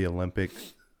the Olympic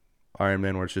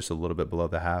Ironman, where it's just a little bit below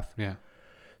the half. Yeah.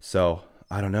 So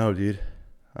I don't know, dude.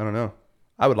 I don't know.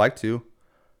 I would like to,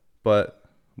 but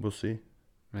we'll see.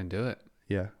 Man, do it.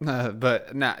 Yeah.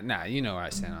 But nah, you know where I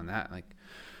stand on that. Like,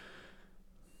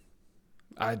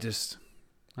 I don't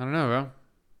know, bro.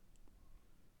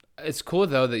 It's cool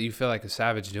though that you feel like a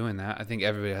savage doing that. I think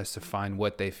everybody has to find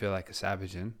what they feel like a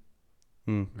savage in.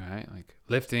 Right? Like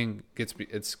lifting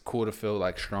it's cool to feel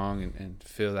like strong and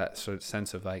feel that sort of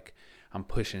sense of like I'm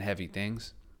pushing heavy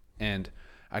things, and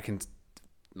I can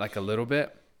like a little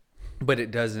bit, but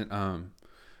it doesn't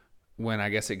when I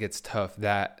guess it gets tough,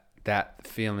 that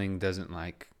feeling doesn't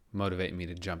like motivate me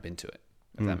to jump into it,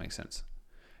 if that makes sense.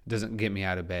 It doesn't get me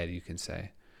out of bed, you can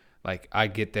say. Like I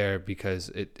get there because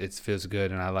it feels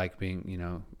good, and I like being, you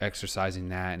know, exercising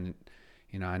that, and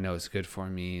you know, I know it's good for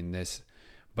me and this.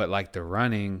 But like the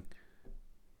running,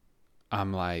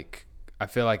 I'm like, I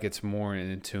feel like it's more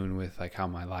in tune with like how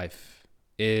my life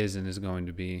is and is going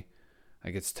to be.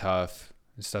 Like it's tough,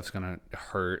 and stuff's gonna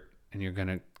hurt, and you're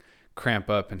gonna cramp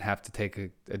up and have to take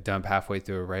a dump halfway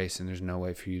through a race, and there's no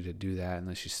way for you to do that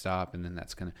unless you stop, and then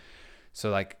that's gonna. So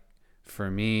like for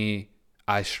me,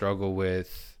 I struggle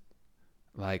with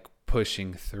like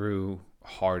pushing through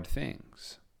hard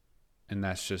things, and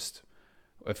that's just.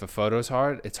 If a photo's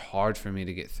hard, it's hard for me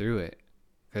to get through it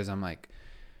because I'm like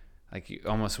you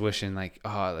almost wishing like,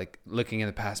 oh, like looking in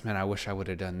the past, man, I wish I would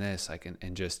have done this, like,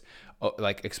 and just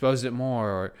like exposed it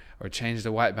more or changed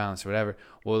the white balance or whatever.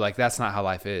 Well, like that's not how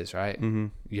life is, right? Mm-hmm.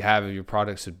 You have your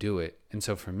products to do it. And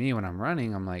so for me, when I'm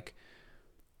running, I'm like,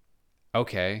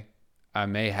 okay, I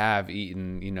may have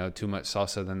eaten, you know, too much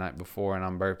salsa the night before and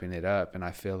I'm burping it up and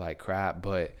I feel like crap,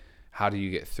 but how do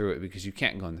you get through it? Because you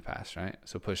can't go in the past, right?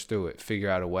 So push through it, figure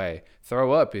out a way,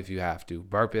 throw up if you have to,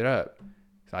 burp it up,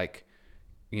 like,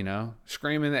 you know,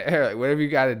 scream in the air, like whatever you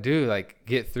got to do, like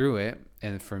get through it.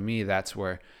 And for me, that's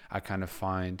where I kind of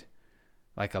find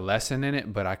like a lesson in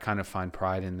it, but I kind of find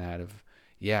pride in that of,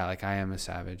 yeah, like I am a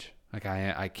savage. Like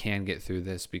I can get through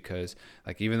this because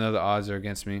like, even though the odds are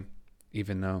against me,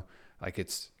 even though like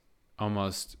it's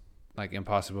almost like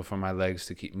impossible for my legs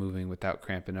to keep moving without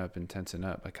cramping up and tensing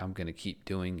up, like I'm going to keep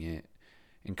doing it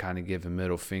and kind of give a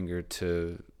middle finger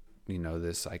to, you know,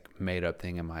 this like made up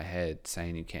thing in my head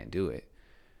saying you can't do it.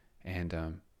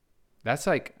 And that's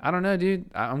like, I don't know, dude,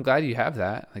 I'm glad you have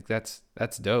that. Like that's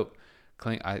dope.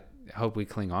 I hope we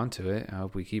cling on to it. I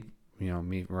hope we keep, you know,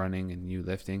 me running and you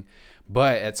lifting.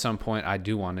 But at some point I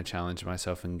do want to challenge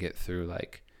myself and get through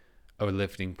like a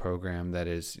lifting program that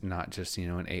is not just, you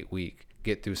know, an 8-week,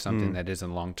 get through something that is a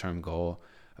long-term goal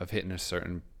of hitting a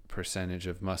certain percentage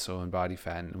of muscle and body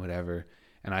fat and whatever.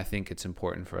 And I think it's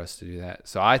important for us to do that.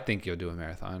 So I think you'll do a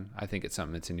marathon. I think it's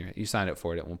something that's in you signed up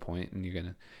for it at one point and you're going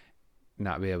to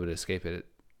not be able to escape it.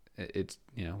 It's,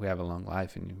 you know, we have a long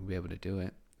life and you'll be able to do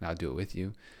it. And I'll do it with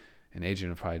you. And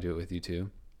Adrian will probably do it with you too.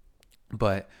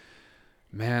 But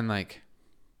man, like,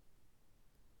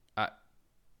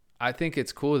 I think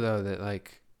it's cool though that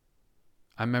like,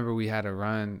 I remember we had a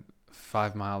run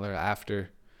 5-miler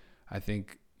after I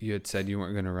think you had said you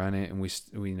weren't going to run it. And we,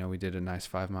 you know, we did a nice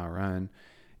 5-mile run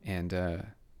and,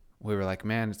 we were like,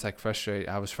 man, it's like frustrated.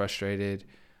 I was frustrated.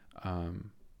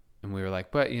 And we were like,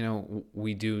 but you know,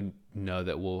 we do know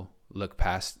that we'll look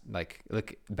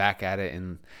back at it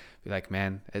and be like,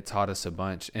 man, it taught us a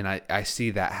bunch. And I see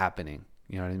that happening.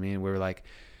 You know what I mean? We were like,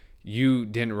 you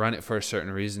didn't run it for a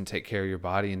certain reason, take care of your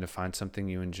body and to find something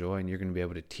you enjoy. And you're going to be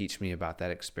able to teach me about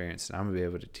that experience. And I'm going to be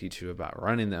able to teach you about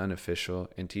running the unofficial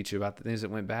and teach you about the things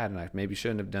that went bad. And I maybe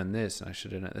shouldn't have done this and I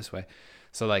should have done it this way.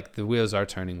 So like the wheels are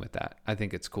turning with that. I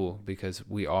think it's cool because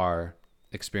we are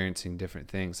experiencing different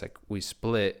things. Like we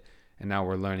split and now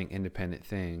we're learning independent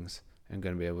things and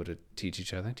going to be able to teach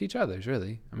each other and teach others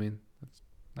really. I mean,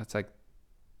 that's like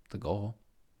the goal.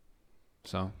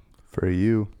 So for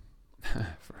you,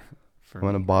 for I'm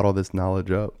going to bottle this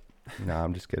knowledge up. No,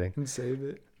 I'm just kidding. And save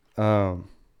it. What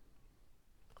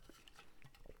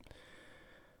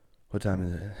time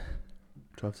is it?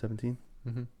 12:17?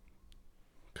 Mm-hmm.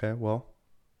 Okay, well,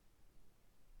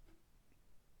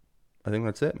 I think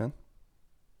that's it, man.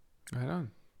 Right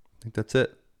on. I think that's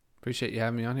it. Appreciate you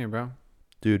having me on here, bro.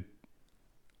 Dude,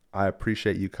 I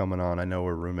appreciate you coming on. I know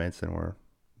we're roommates and we're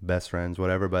best friends,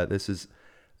 whatever, but this is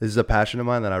a passion of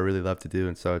mine that I really love to do,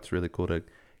 and so it's really cool to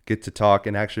get to talk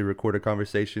and actually record a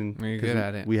conversation. You're good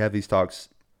at it. We have these talks,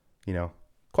 you know,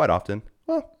 quite often.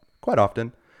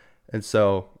 And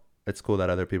so it's cool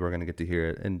that other people are going to get to hear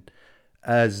it. And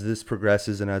as this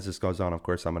progresses and as this goes on, of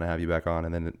course, I'm going to have you back on,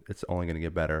 and then it's only going to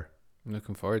get better. I'm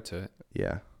looking forward to it.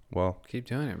 Yeah. Well, keep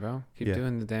doing it, bro. Keep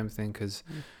doing the damn thing, because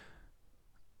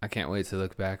I can't wait to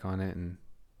look back on it and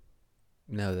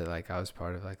know that like I was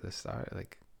part of like the start,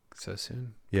 like so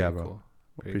soon. Yeah, Pretty bro. Cool.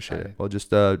 Appreciate it. Well,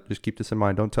 just keep this in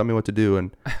mind. Don't tell me what to do,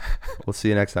 and we'll see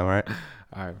you next time. All right.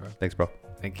 All right, bro. Thanks, bro.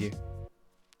 Thank you.